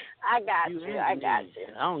 I got you. I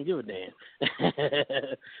don't give a damn.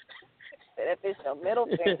 If it's your middle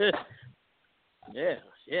finger. Yeah.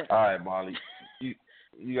 All right, Marley. You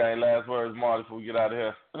got any last words, Marley, before we get out of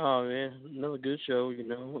here? Oh, man. Another good show,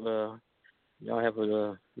 Y'all have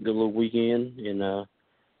a good little weekend, and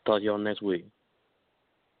talk to y'all next week.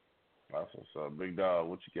 That's what's up. Big Dog,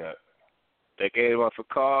 what you got? Thank everybody for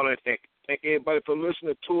calling. Thank everybody for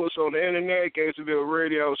listening to us on the internet. Gangsterville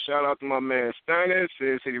Radio. Shout out to my man Steiner,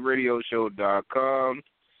 SidCityRadioshow.com.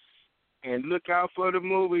 And look out for the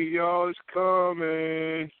movie, y'all. It's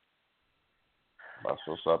coming. That's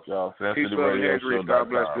what's up, y'all. Peace, love, and God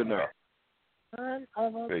bless. Good night. Son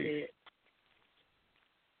of a bitch.